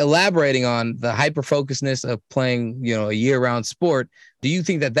elaborating on the hyper-focusedness of playing, a year-round sport, do you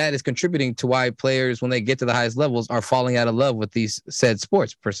think that is contributing to why players, when they get to the highest levels, are falling out of love with these said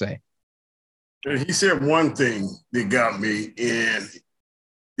sports, per se? He said one thing that got me, and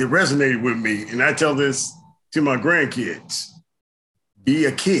it resonated with me. And I tell this to my grandkids. Be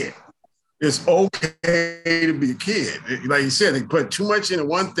a kid. It's okay to be a kid. Like you said, they put too much into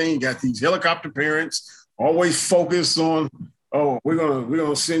one thing. You got these helicopter parents always focused on, we're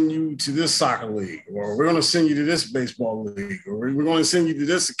gonna send you to this soccer league, or we're gonna send you to this baseball league, or we're gonna send you to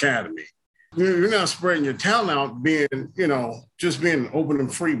this academy. You're not spreading your talent out, being, just being open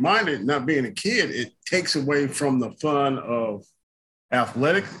and free-minded, not being a kid. It takes away from the fun of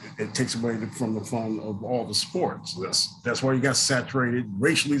athletic. It takes away from the fun of all the sports. That's why you got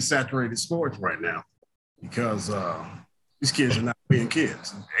racially saturated sports right now, because these kids are not being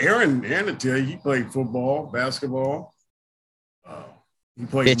kids. Aaron will tell you, he played football, basketball. He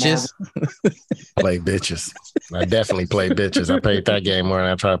played bitches. Played bitches. I definitely played bitches. I played that game more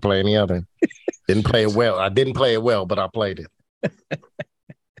than I tried to play any other. Didn't play it well. I didn't play it well, but I played it.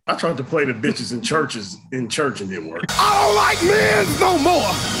 I tried to play the bitches in church and didn't work. I don't like men no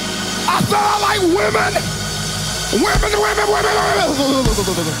more. I said I like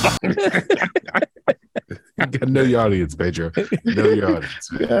women. Know your audience, Pedro. Know your audience.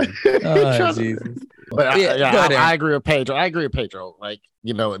 Oh, Jesus. But I agree with Pedro. Like,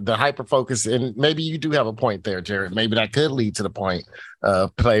 the hyper focus, and maybe you do have a point there, Jared. Maybe that could lead to the point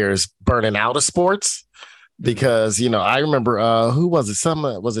of players burning out of sports. Because, I remember, who was it?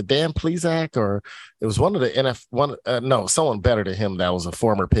 Was it Dan Plesac, or it was one of the someone better than him that was a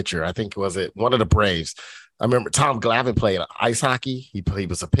former pitcher. I think one of the Braves. I remember Tom Glavine played ice hockey. He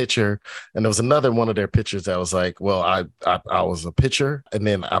was a pitcher. And there was another one of their pitchers that was like, well, I was a pitcher, and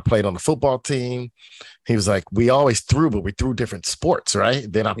then I played on the football team. He was like, we always threw, but we threw different sports,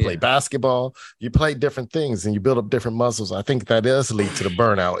 right? Then I played basketball. You play different things and you build up different muscles. I think that does lead to the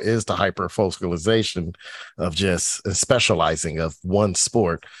burnout, is the hyper-focalization of just specializing of one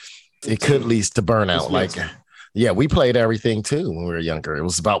sport. It could lead to burnout. Like, yeah, we played everything too when we were younger. It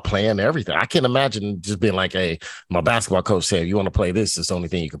was about playing everything. I can't imagine just being like, hey, my basketball coach said, you want to play this? It's the only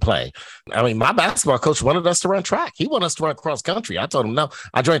thing you can play. I mean, my basketball coach wanted us to run track. He wanted us to run cross country. I told him, no,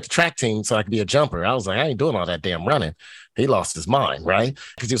 I joined the track team so I could be a jumper. I was like, I ain't doing all that damn running. He lost his mind, right?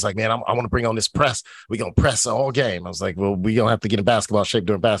 Because he was like, man, I want to bring on this press. We're going to press all game. I was like, well, we're going to have to get in basketball shape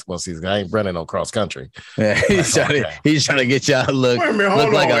during basketball season. I ain't running no cross country. Yeah, he's trying to get y'all to look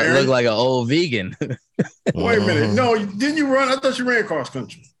like an old vegan. Wait a minute. No, didn't you run? I thought you ran cross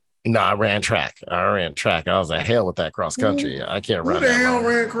country. No, I ran track. I was like, hell with that cross country. I can't run. Who the hell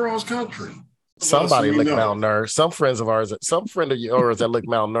ran cross country? Somebody looked malnourished. Some friend of yours that looked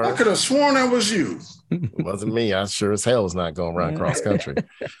malnourished. I could have sworn that was you. It wasn't me. I sure as hell was not going to run cross country.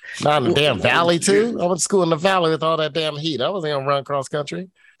 Not in the damn valley, too. I went to school in the valley with all that damn heat. I wasn't going to run cross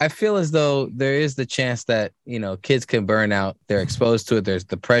country. I feel as though there is the chance that, kids can burn out. They're exposed to it. There's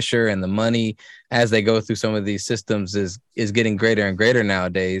the pressure and the money as they go through some of these systems is getting greater and greater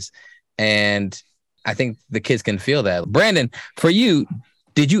nowadays. And I think the kids can feel that. Brandon, for you,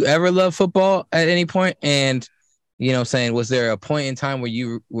 did you ever love football at any point? And, was there a point in time where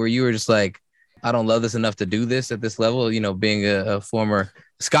you were just like, I don't love this enough to do this at this level, being a former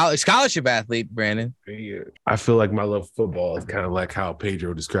scholarship athlete, Brandon? I feel like my love of football is kind of like how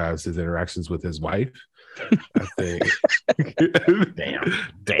Pedro describes his interactions with his wife. I think. Damn.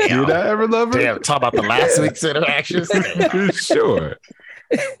 Did I ever love her? Damn, talk about the last week's interactions. Sure.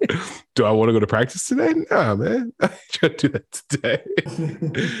 Do I want to go to practice today? Nah, man. I trying to do that today.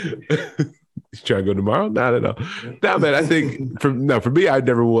 You trying to go tomorrow? No. Nah, man. I think for me, I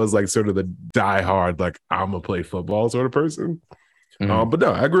never was like sort of the diehard, like I'm gonna play football sort of person. Mm-hmm. But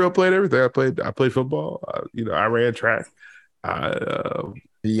no, I grew up playing everything. I played football. I ran track.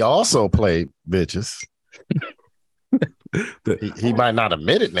 He also played bitches. He might not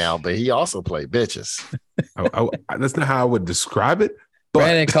admit it now, but he also played bitches. That's not how I would describe it. But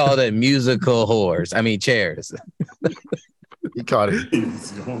Brandon called it musical whores. I mean, chairs. He called it.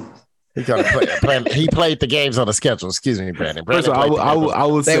 He played the games on the schedule. Excuse me, Brandon. I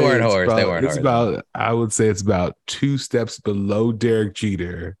would say they weren't whores. I would say it's about 2 steps below Derek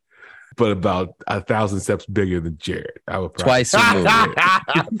Jeter, but about 1,000 steps bigger than Jared. I would probably twice removed.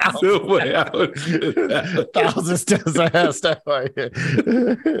 The way I would do that. 1,000 steps ahead.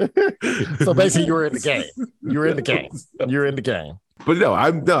 So basically, you were in the game. But no,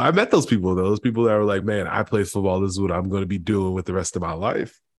 I met those people. Those people that were like, man, I play football. This is what I'm going to be doing with the rest of my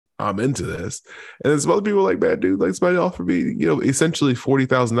life. I'm into this. And then some other people like, man, dude, like somebody offered me, essentially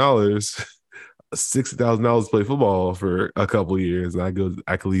 $40,000, $60,000 to play football for a couple of years, and I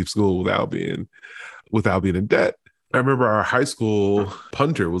could leave school without being in debt. I remember our high school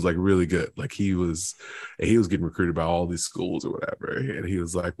punter was like really good. Like he was getting recruited by all these schools or whatever, and he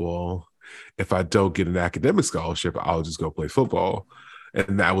was like, well, if I don't get an academic scholarship, I'll just go play football.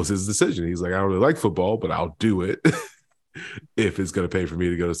 And that was his decision. He's like, I don't really like football, but I'll do it if it's going to pay for me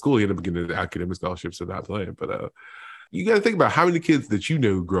to go to school. He ended up getting an academic scholarship, so not playing. But you got to think about how many kids that you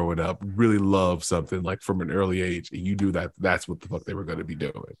knew growing up really love something like from an early age, and you knew that that's what the fuck they were going to be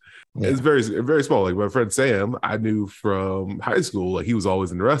doing. Yeah. It's very, very small. Like my friend Sam, I knew from high school, like he was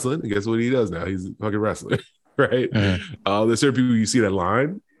always into wrestling. And guess what he does now? He's a fucking wrestler, right? Mm-hmm. There's certain people you see that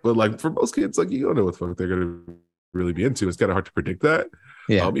line, but like for most kids, like you don't know what the fuck they're going to really be into. It's kind of hard to predict that.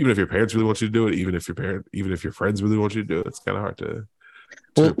 Yeah. Even if your parents really want you to do it, even if your friends really want you to do it, it's kind of hard to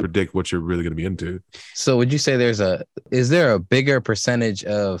predict what you're really going to be into. So would you say is there a bigger percentage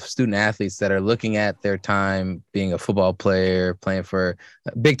of student athletes that are looking at their time being a football player, playing for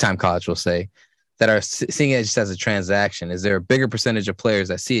big time college, we'll say, that are seeing it just as a transaction? Is there a bigger percentage of players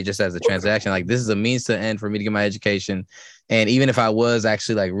that see it just as a transaction? Like, this is a means to end for me to get my education. And even if I was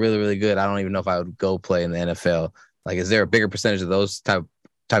actually like really, really good, I don't even know if I would go play in the NFL. Like, is there a bigger percentage of those type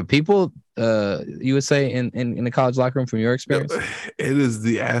of people you would say in the college locker room from your experience? It is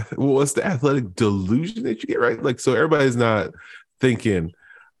what's the athletic delusion that you get, right? Like, so everybody's not thinking,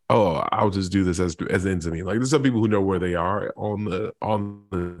 oh, I'll just do this as into me. Like, there's some people who know where they are on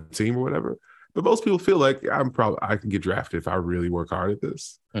the team or whatever. But most people feel like I can get drafted if I really work hard at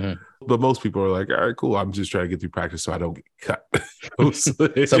this. Mm-hmm. But most people are like, all right, cool. I'm just trying to get through practice so I don't get cut. There's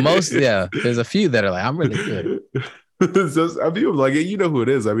a few that are like, I'm really good. So, I mean, like, you know who it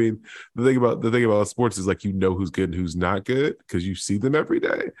is. I mean, the thing about sports is like, you know who's good and who's not good because you see them every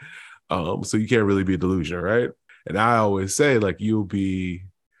day. So you can't really be a delusion, right? And I always say, like, you'll be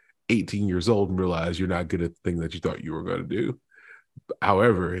 18 years old and realize you're not good at the thing that you thought you were going to do.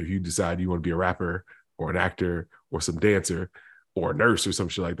 However, if you decide you want to be a rapper or an actor or some dancer or a nurse or some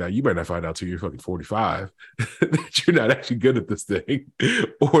shit like that, you might not find out till you're fucking 45 that you're not actually good at this thing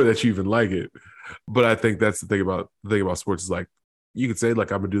or that you even like it. But I think that's the thing about sports is like, you could say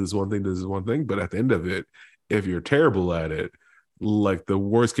like, I'm gonna do this one thing, but at the end of it, if you're terrible at it, like the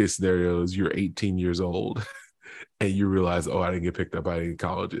worst case scenario is you're 18 years old and you realize, oh, I didn't get picked up by any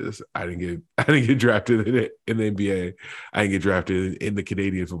colleges. I didn't get drafted in the NBA. I didn't get drafted in the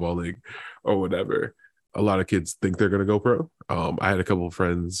Canadian Football League or whatever. A lot of kids think they're going to go pro. I had a couple of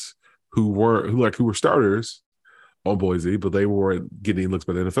friends who were starters on Boise, but they weren't getting looks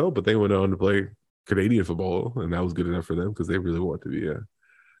by the NFL, but they went on to play Canadian football, and that was good enough for them because they really want to be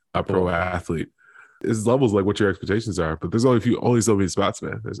a pro athlete. It's levels like what your expectations are, but there's only so many spots,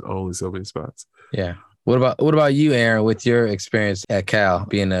 man. There's only so many spots. Yeah. What about you, Aaron, with your experience at Cal,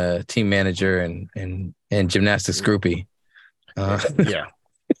 being a team manager and gymnastics groupie? Yeah.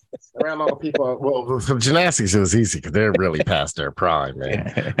 Around all the people, well, for gymnastics, it was easy because they're really past their prime,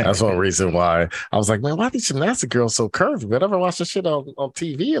 man. That's one reason why I was like, man, why are these gymnastic girls so curvy? Whenever I watch the shit on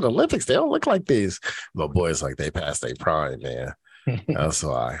TV at Olympics, they don't look like these. But boys, like, they passed their prime, man. That's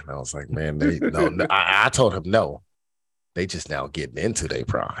why. And I was like, man, I told him no. They just now getting into their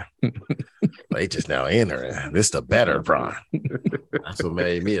prime. They just now entering. This the better prime. That's what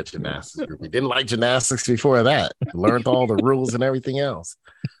made me a gymnastics group. We didn't like gymnastics before that. Learned all the rules and everything else.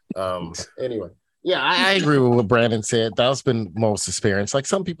 Anyway, yeah, I agree with what Brandon said. That's been most experience. Like,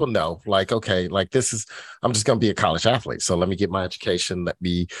 some people know, like, okay, like, I'm just gonna be a college athlete. So let me get my education, let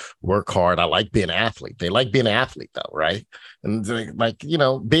me work hard. I like being an athlete. They like being an athlete though, right? And like, being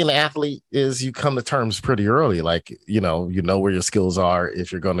an athlete is you come to terms pretty early. Like, you know where your skills are,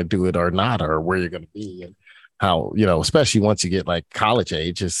 if you're gonna do it or not, or where you're gonna be, and how, especially once you get like college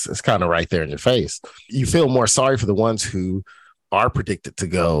age, it's kind of right there in your face. You feel more sorry for the ones who are predicted to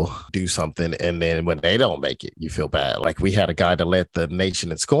go do something, and then when they don't make it, you feel bad. Like, we had a guy that led the nation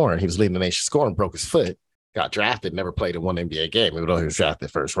in scoring. He was leading the nation scoring, broke his foot, got drafted, never played in one NBA game, even though he was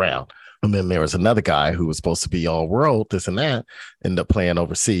drafted first round. And then there was another guy who was supposed to be all world, this and that, ended up playing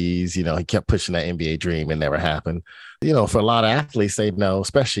overseas. He kept pushing that NBA dream. It never happened. For a lot of athletes, they know,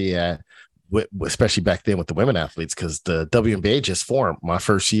 especially back then with the women athletes, because the WNBA just formed my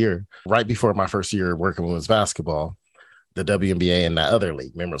first year, right before my first year working women's basketball. The WNBA and that other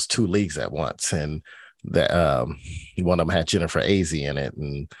league. Remember, it was two leagues at once, and one of them had Jennifer Azzi in it,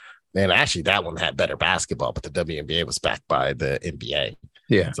 and actually that one had better basketball, but the WNBA was backed by the NBA.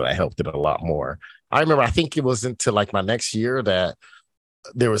 Yeah, so that helped it a lot more. I remember, I think it was into like my next year that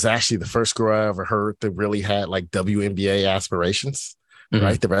there was actually the first girl I ever heard that really had like WNBA aspirations. Mm-hmm.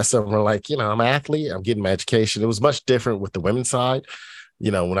 Right, the rest of them were like, I'm an athlete, I'm getting my education. It was much different with the women's side.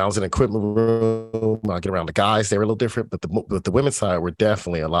 When I was in the equipment room, I get around the guys, they were a little different, but the women's side were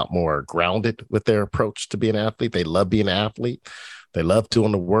definitely a lot more grounded with their approach to being an athlete. They love being an athlete. They love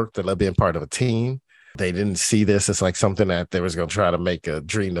doing the work. They love being part of a team. They didn't see this as like something that they was going to try to make a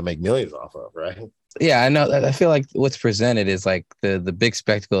dream to make millions off of, right? Yeah, I know. I feel like what's presented is like the big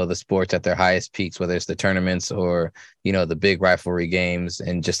spectacle of the sports at their highest peaks, whether it's the tournaments or, the big rivalry games,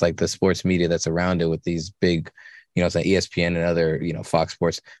 and just like the sports media that's around it with these big, it's like ESPN and other, Fox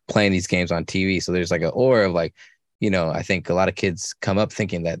Sports playing these games on TV. So there's like an aura of like, I think a lot of kids come up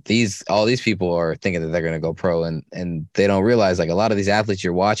thinking that all these people are thinking that they're going to go pro, and they don't realize like a lot of these athletes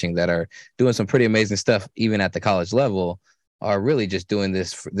you're watching that are doing some pretty amazing stuff, even at the college level, are really just doing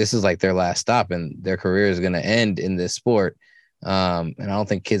this. This is like their last stop, and their career is going to end in this sport. And I don't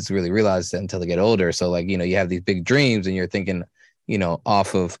think kids really realize that until they get older. So like, you have these big dreams, and you're thinking,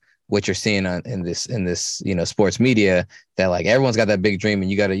 off of what you're seeing in this sports media, that like everyone's got that big dream, and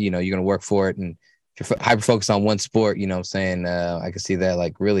you got to, you're going to work for it. And if you're hyper focused on one sport, I can see that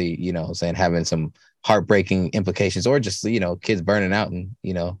like really, having some heartbreaking implications, or just, kids burning out and,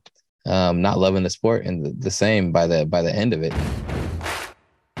 not loving the sport, and the same by the end of it.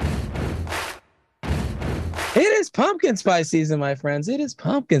 It is pumpkin spice season, my friends. It is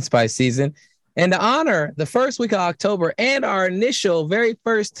pumpkin spice season. And to honor the first week of October and our initial very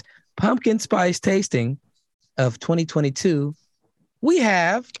first pumpkin spice tasting of 2022, we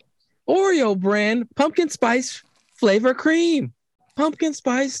have Oreo brand pumpkin spice flavor cream. Pumpkin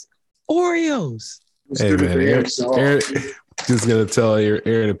spice Oreos. Hey, man, Aaron, just going to tell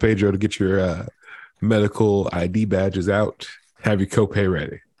Aaron and Pedro to get your medical ID badges out. Have your copay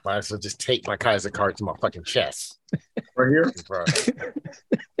ready. Might as well just take my Kaiser card to my fucking chest. Right here?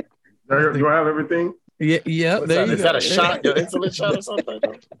 Do I have everything? Yeah. Is that a shot? Your insulin shot or something?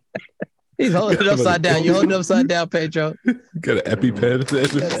 He's holding it upside down. You holding it upside down, Pedro. Got an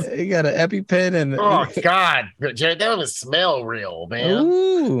EpiPen. You got an EpiPen and. Oh God, Jared, that doesn't smell real, man.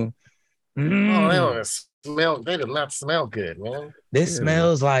 Ooh. Oh, that don't smell. They do not smell good, man. This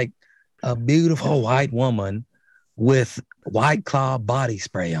smells like a beautiful white woman with White Claw body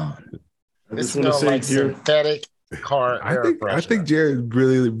spray on. This smells like synthetic car. I think Jared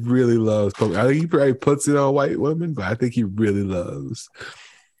really, really loves pumpkin. I think he probably puts it on white women, but I think he really loves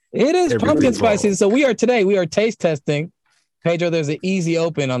It is pumpkin spice season. So we are taste testing. Pedro, there's an easy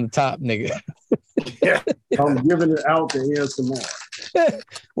open on the top, nigga. Yeah, I'm giving it out to ASMR.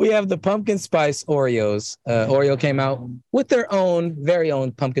 We have the pumpkin spice Oreos. Oreo came out with their very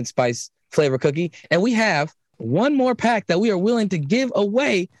own pumpkin spice flavor cookie. And we have one more pack that we are willing to give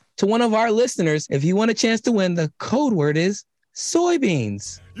away to one of our listeners. If you want a chance to win, the code word is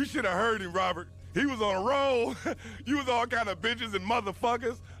soybeans. You should have heard him, Robert. He was on a roll. You was all kind of bitches and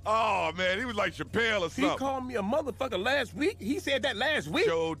motherfuckers. Oh, man, he was like Chappelle or something. He called me a motherfucker last week? He said that last week?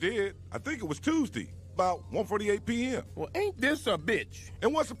 Sure did. I think it was Tuesday, about 1:48 p.m. Well, ain't this a bitch?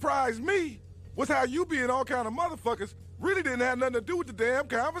 And what surprised me was how you being all kind of motherfuckers really didn't have nothing to do with the damn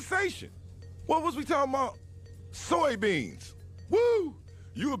conversation. What was we talking about? Soybeans. Woo!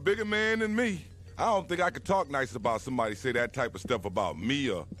 You a bigger man than me. I don't think I could talk nice about somebody say that type of stuff about me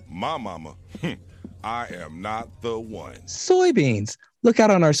or my mama. I am not the one. Soybeans. Look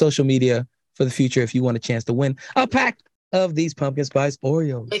out on our social media for the future if you want a chance to win a pack of these pumpkin spice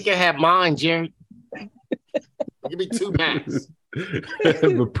Oreos. They can have mine, Jared. Give me 2 packs.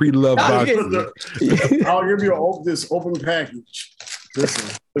 The pre-loved box. I'll give you this open package.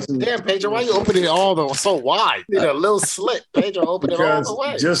 Listen. Damn, Pedro, why you opening it all though so wide? You need a little slit. Pedro, open it all the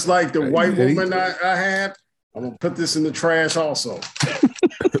way. Just like the white woman I had, I'm gonna put this in the trash also.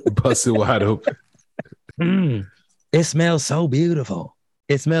 Bust it wide open. It smells so beautiful.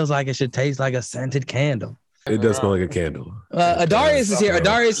 It smells like it should taste like a scented candle. It does smell like a candle. Adarius is here.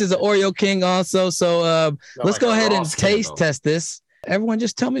 Adarius is an Oreo king also. So let's go ahead and taste test this. Everyone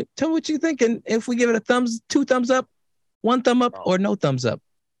just tell me what you think. And if we give it a 2 thumbs up, 1 thumb up, or no thumbs up,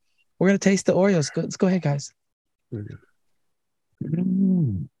 we're going to taste the Oreos. Let's go ahead, guys. I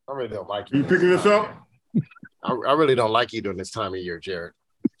really don't like you picking this up? I really don't like you during this time of year, Jared.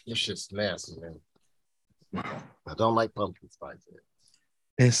 Your shit's nasty, man. I don't like pumpkin spice.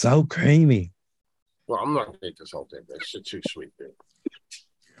 It's so creamy. Well, I'm not going to eat this whole thing. That shit too sweet, dude.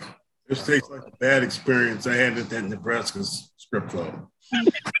 This tastes like a bad experience I had at that Nebraska strip club.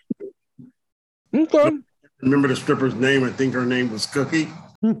 Okay. Remember the stripper's name? I think her name was Cookie.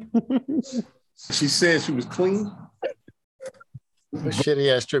 She said she was clean. The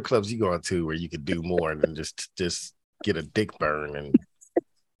shitty ass strip clubs you going to where you could do more than just get a dick burn. And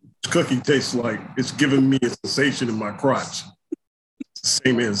Cookie tastes like it's giving me a sensation in my crotch.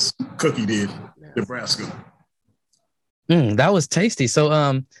 Same as Cookie did in Nebraska. That was tasty. So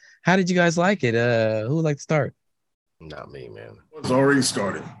how did you guys like it? Who would like to start? Not me, man. It's already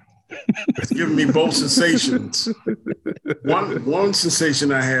started. It's giving me both sensations. One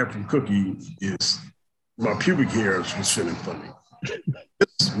sensation I have from Cookie is my pubic hairs was feeling funny.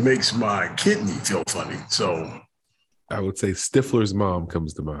 This makes my kidney feel funny. So I would say Stifler's mom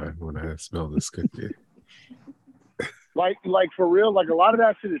comes to mind when I smell this cookie. Like for real, like a lot of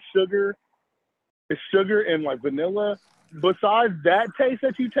that shit is sugar. It's sugar and like vanilla. Besides that taste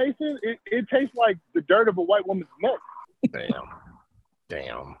that you tasted, it tastes like the dirt of a white woman's neck.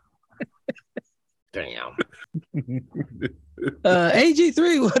 Damn.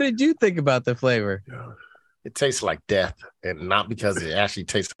 AG3, what did you think about the flavor? It tastes like death, and not because it actually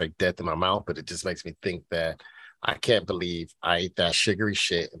tastes like death in my mouth, but it just makes me think that I can't believe I ate that sugary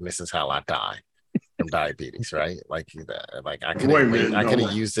shit, and this is how I die from diabetes, right? Like I could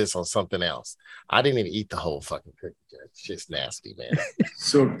have used this on something else. I didn't even eat the whole fucking cookie. Shit's nasty, man.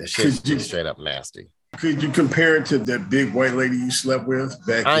 So the shit's straight up nasty. Could you compare it to that big white lady you slept with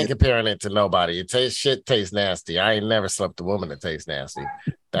back I ain't comparing it to nobody. Shit tastes nasty. I ain't never slept with a woman that tastes nasty.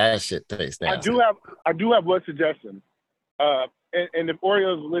 That shit tastes nasty. I do have one suggestion. And if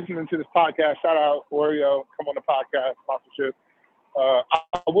Oreo's listening to this podcast, shout out Oreo, come on the podcast, sponsorship.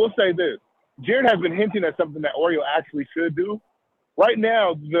 I will say this. Jared has been hinting at something that Oreo actually should do. Right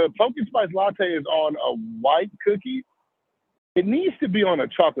now, the pumpkin spice latte is on a white cookie. It needs to be on a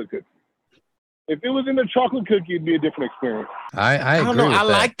chocolate cookie. If it was in a chocolate cookie, it'd be a different experience. I don't agree know.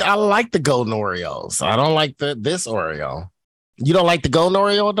 with I like the golden Oreos. I don't like this Oreo. You don't like the golden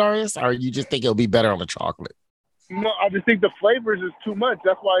Oreo, Darius, or you just think it'll be better on the chocolate? No, I just think the flavors is too much.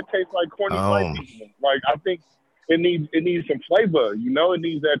 That's why it tastes like corny spice. Like I think it needs some flavor. You know, it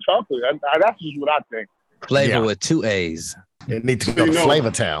needs that chocolate. That's just what I think. Flavor with 2 A's. It needs to go to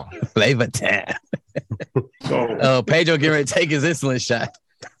Flavor Town. Flavor Town. So, Pedro getting ready to take his insulin shot.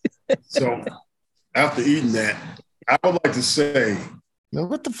 So after eating that, I would like to say,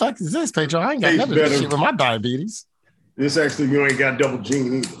 what the fuck is this, Pedro? I ain't got nothing to do with my diabetes. This actually, you ain't got double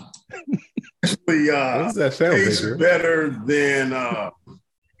gene either. Actually, what does that sound, tastes Pedro? better than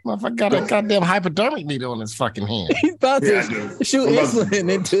Motherfucker got a goddamn hypodermic needle on his fucking hand. He's about to shoot insulin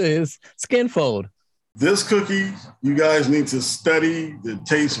into his skin fold. This cookie, you guys need to study the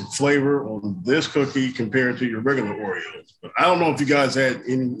taste and flavor on this cookie compared to your regular Oreos. But I don't know if you guys had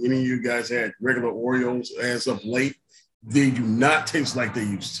any of you guys had regular Oreos as of late. They do not taste like they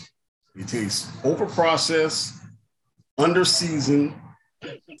used to. They taste overprocessed, under-seasoned,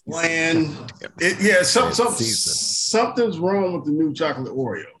 bland. Something's wrong with the new chocolate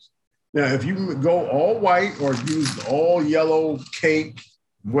Oreos. Now, if you go all white or use all yellow cake,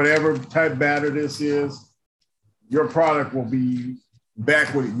 whatever type batter this is, your product will be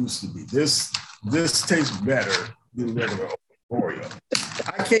back what it used to be. This tastes better than regular Oreo.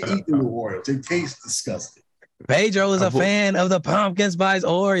 I can't eat the new Oreos. They taste disgusting. Pedro is a fan of the pumpkin spice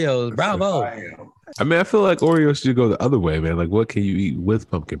Oreos. Bravo. I mean, I feel like Oreos should go the other way, man. Like, what can you eat with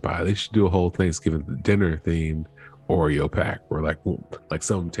pumpkin pie? They should do a whole Thanksgiving dinner themed Oreo pack where like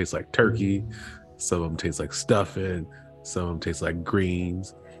some of them taste like turkey, some of them taste like stuffing, some of them taste like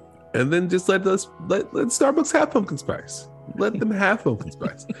greens, and then just let Starbucks have pumpkin spice. Let them have pumpkin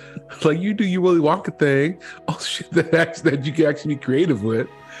spice. Like you do your Willy Wonka thing. Oh shit, that you can actually be creative with.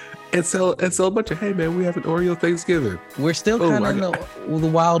 And sell a bunch of, hey man, we have an Oreo Thanksgiving. We're still kind of in the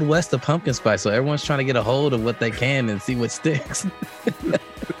wild west of pumpkin spice, so everyone's trying to get a hold of what they can and see what sticks.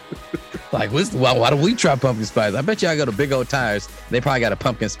 Like, why don't we try pumpkin spice? I bet you I go to Big Old Tires. They probably got a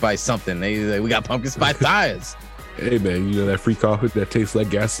pumpkin spice something. We got pumpkin spice tires. Hey man, you know that free coffee that tastes like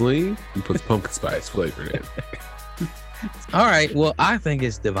gasoline? You put pumpkin spice flavor in it. All right, well, I think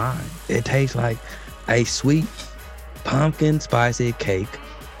it's divine. It tastes like a sweet pumpkin spicy cake.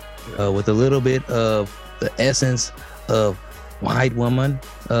 With a little bit of the essence of white woman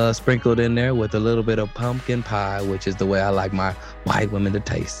sprinkled in there with a little bit of pumpkin pie, which is the way I like my white women to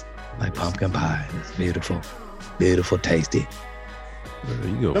taste. Like pumpkin pie. It's beautiful, beautiful, tasty.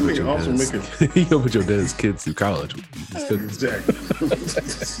 You gonna put your dad's kids through college. Exactly.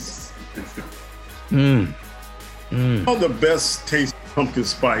 One of the best taste pumpkin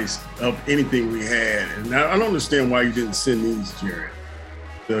spice of anything we had. And I don't understand why you didn't send these, Jared.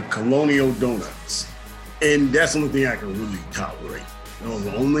 The Colonial Donuts. And that's the only thing I can really tolerate. That was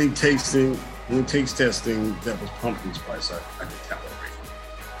the only taste testing that was pumpkin spice I could tolerate.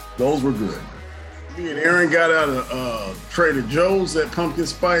 Those were good. Me and Aaron got out of Trader Joe's, that pumpkin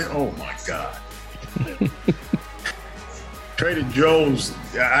spice. Oh my God. Trader Joe's,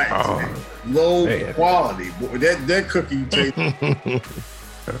 low quality. Boy, that cookie tastes.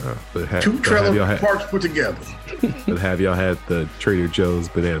 Two trailer parks put together. But have y'all had the Trader Joe's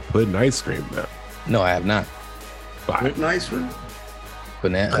banana pudding ice cream now? No, I have not. Pudding ice cream?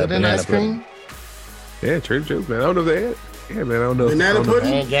 Banana ice cream? Yeah, Trader Joe's, man. I don't know if they had. Yeah, man, I don't know. Banana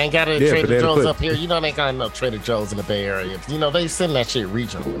pudding? You ain't got a Trader Joe's pudding up here. You know they got no Trader Joe's in the Bay Area. You know, they send that shit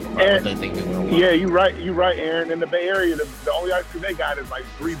regional. Yeah, you're right, Aaron. In the Bay Area, the only ice cream they got is like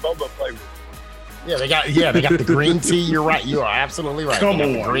 3 boba flavors. Yeah, they got the green tea. You're right. You are absolutely right. Come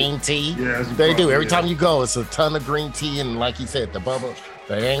on. The green tea. Yeah, they do. Every time you go, it's a ton of green tea, and like you said, the bubba.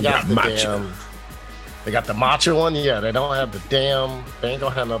 They ain't got the matcha. Damn. They got the matcha one. Yeah, they don't have the damn. They ain't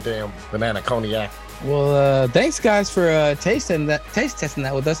gonna have no damn banana cognac. Well, thanks guys for taste testing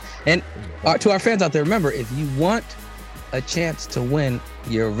that with us. And to our fans out there, remember, if you want a chance to win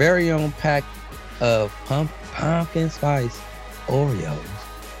your very own pack of pumpkin spice Oreos,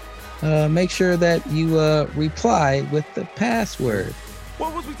 make sure that you reply with the password.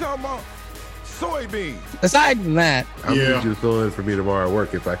 What was we talking about? Soybeans. Aside from that, I'm gonna just fill in for me tomorrow at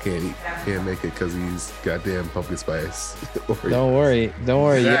work if I can't make it because he's goddamn pumpkin spice. Don't worry.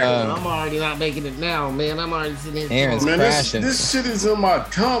 Exactly. I'm already not making it now, man. I'm already sitting here. Aaron's crashing. This shit is in my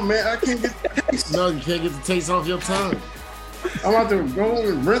tongue, man. I can't get the taste. No, you can't get the taste off your tongue. I'm about to go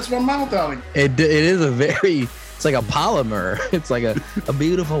and rinse my mouth out. It is it's like a polymer. It's like a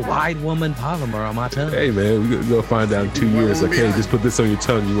beautiful white woman polymer on my tongue. Hey man, we're gonna find out in 2 years. Like, hey, just put this on your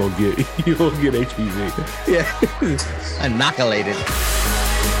tongue, you won't get HPV. Yeah. Inoculated.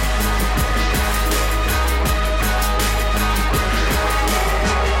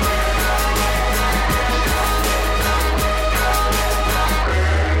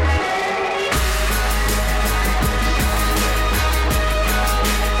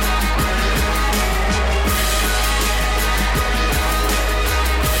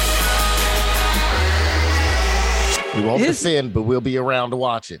 We won't defend, but we'll be around to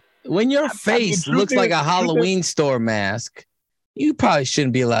watch it. When your face looks like a Halloween store mask, you probably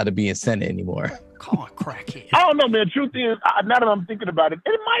shouldn't be allowed to be in Senate anymore. Call it crackhead. I don't know, man. Truth is, now that I'm thinking about it,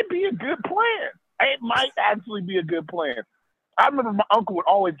 it might be a good plan. It might actually be a good plan. I remember my uncle would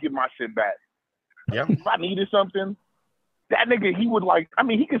always give my shit back. Yeah. If I needed something, that nigga, he would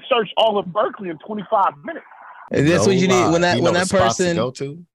he could search all of Berkeley in 25 minutes. That's what you need when You know that the spots to person go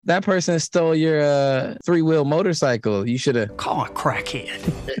to? that person stole your three-wheel motorcycle. You should have call a crackhead.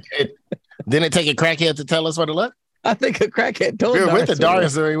 Didn't it take a crackhead to tell us where to look? I think a crackhead told we were with the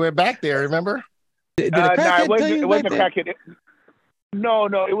Darius. Darius, we went back there. Remember? Did No, it wasn't a crackhead. No,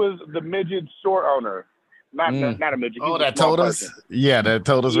 it was the midget store owner. Not a midget. Oh, that told us? Yeah, that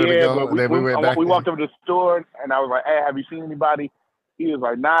told us where to go. But Then we went back. We walked over to the store, and I was like, "Hey, have you seen anybody?" He was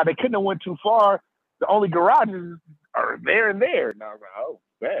like, "Nah, they couldn't have went too far. The only garages are there and there." And I was like, "Oh,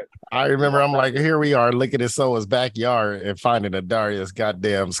 bad." I remember I'm like, here we are looking at someone's backyard and finding a Darius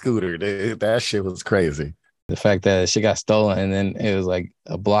goddamn scooter. That shit was crazy. The fact that she got stolen and then it was like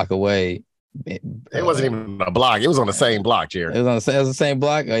a block away. It wasn't even a block. It was on the same block, Jared. It was the same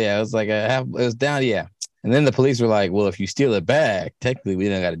block. Oh yeah, it was like a half. It was down. Yeah, and then the police were like, "Well, if you steal it back, technically we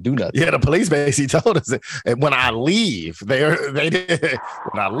don't got to do nothing." Yeah, the police basically told us that when I leave, they did.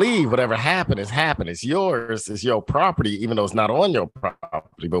 When I leave, whatever happened is happened. It's yours. It's your property, even though it's not on your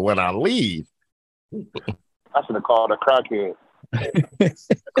property. But when I leave, I should have called a crackhead.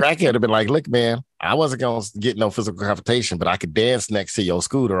 Crackhead would have been like, "Look, man, I wasn't gonna get no physical confrontation, but I could dance next to your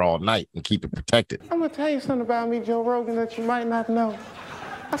scooter all night and keep it protected." I'm gonna tell you something about me, Joe Rogan, that you might not know.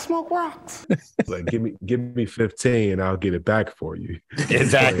 I smoke rocks. Like, give me 15, and I'll get it back for you.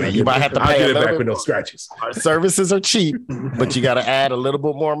 Exactly. You might have to pay. I'll get a it little back bit with no more. scratches. Our services are cheap, but you got to add a little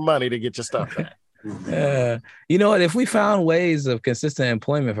bit more money to get your stuff back. You know what? If we found ways of consistent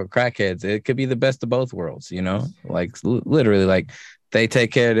employment for crackheads, it could be the best of both worlds. You know, like literally, like they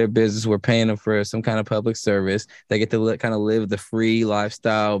take care of their business. We're paying them for some kind of public service. They get to kind of live the free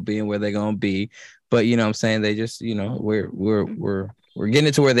lifestyle, being where they're gonna be. But you know what I'm saying? They just, you know, we're getting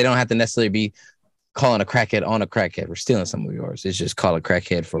it to where they don't have to necessarily be calling a crackhead on a crackhead. We're stealing some of yours. It's just call a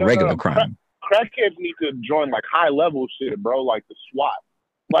crackhead for regular crime. Crackheads need to join like high level shit, bro, like the SWAT.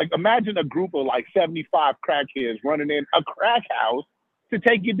 Like imagine a group of like 75 crackheads running in a crack house to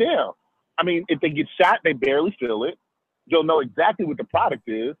take you down. I mean, if they get shot, they barely feel it. They'll know exactly what the product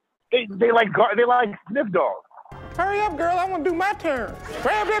is. They like sniff dogs. Hurry up, girl. I want to do my turn.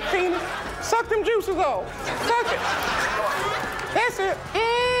 Grab that penis. Suck them juices off. Suck it. That's it.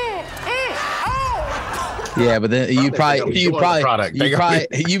 Yeah, but then you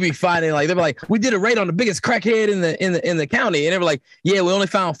be finding like they're like, we did a raid on the biggest crackhead in the county, and they were like, yeah, we only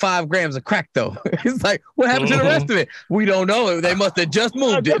found 5 grams of crack though. It's like, what happened to the rest of it? We don't know. They must have just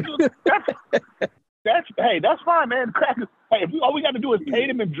moved it. That's fine, man. Crack. Hey, all we got to do is pay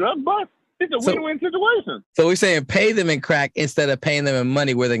them in drug busts. It's a win-win situation. So we're saying pay them in crack instead of paying them in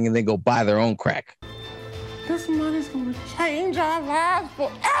money where they can then go buy their own crack. This money's going to change our lives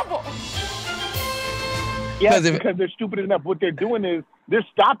forever. Yeah, because they're stupid enough. What they're doing is they're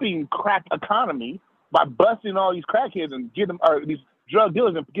stopping crack economy by busting all these crackheads and get them, or these drug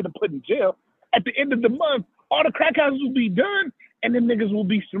dealers and get them put in jail. At the end of the month, all the crack houses will be done, and then niggas will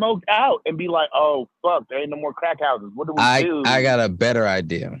be smoked out and be like, "Oh fuck, there ain't no more crack houses. What do we do?" I got a better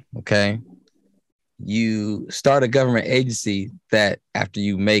idea. Okay, you start a government agency that after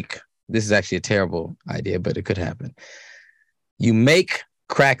you make, this is actually a terrible idea, but it could happen. You make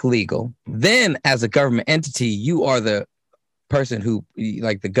crack legal. Then as a government entity, you are the person who,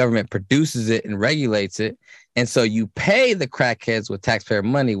 like, the government produces it and regulates it. And so you pay the crackheads with taxpayer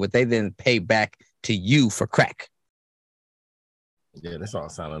money, what they then pay back to you for crack. Yeah, that's all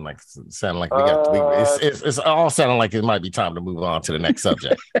sounding like we got to be. It's all sounding like it might be time to move on to the next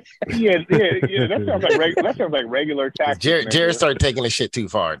subject. Yeah. That sounds like regular tax. Jared started taking the shit too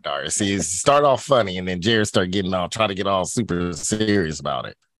far, Darius. He start off funny, and then Jared started trying to get all super serious about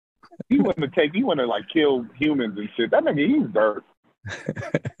it. He want to like kill humans and shit. That nigga, he's dirt.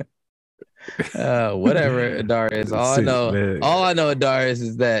 Whatever, Darius. All I know, Darius,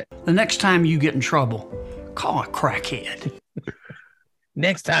 is that the next time you get in trouble, call a crackhead.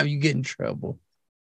 Next time you get in trouble.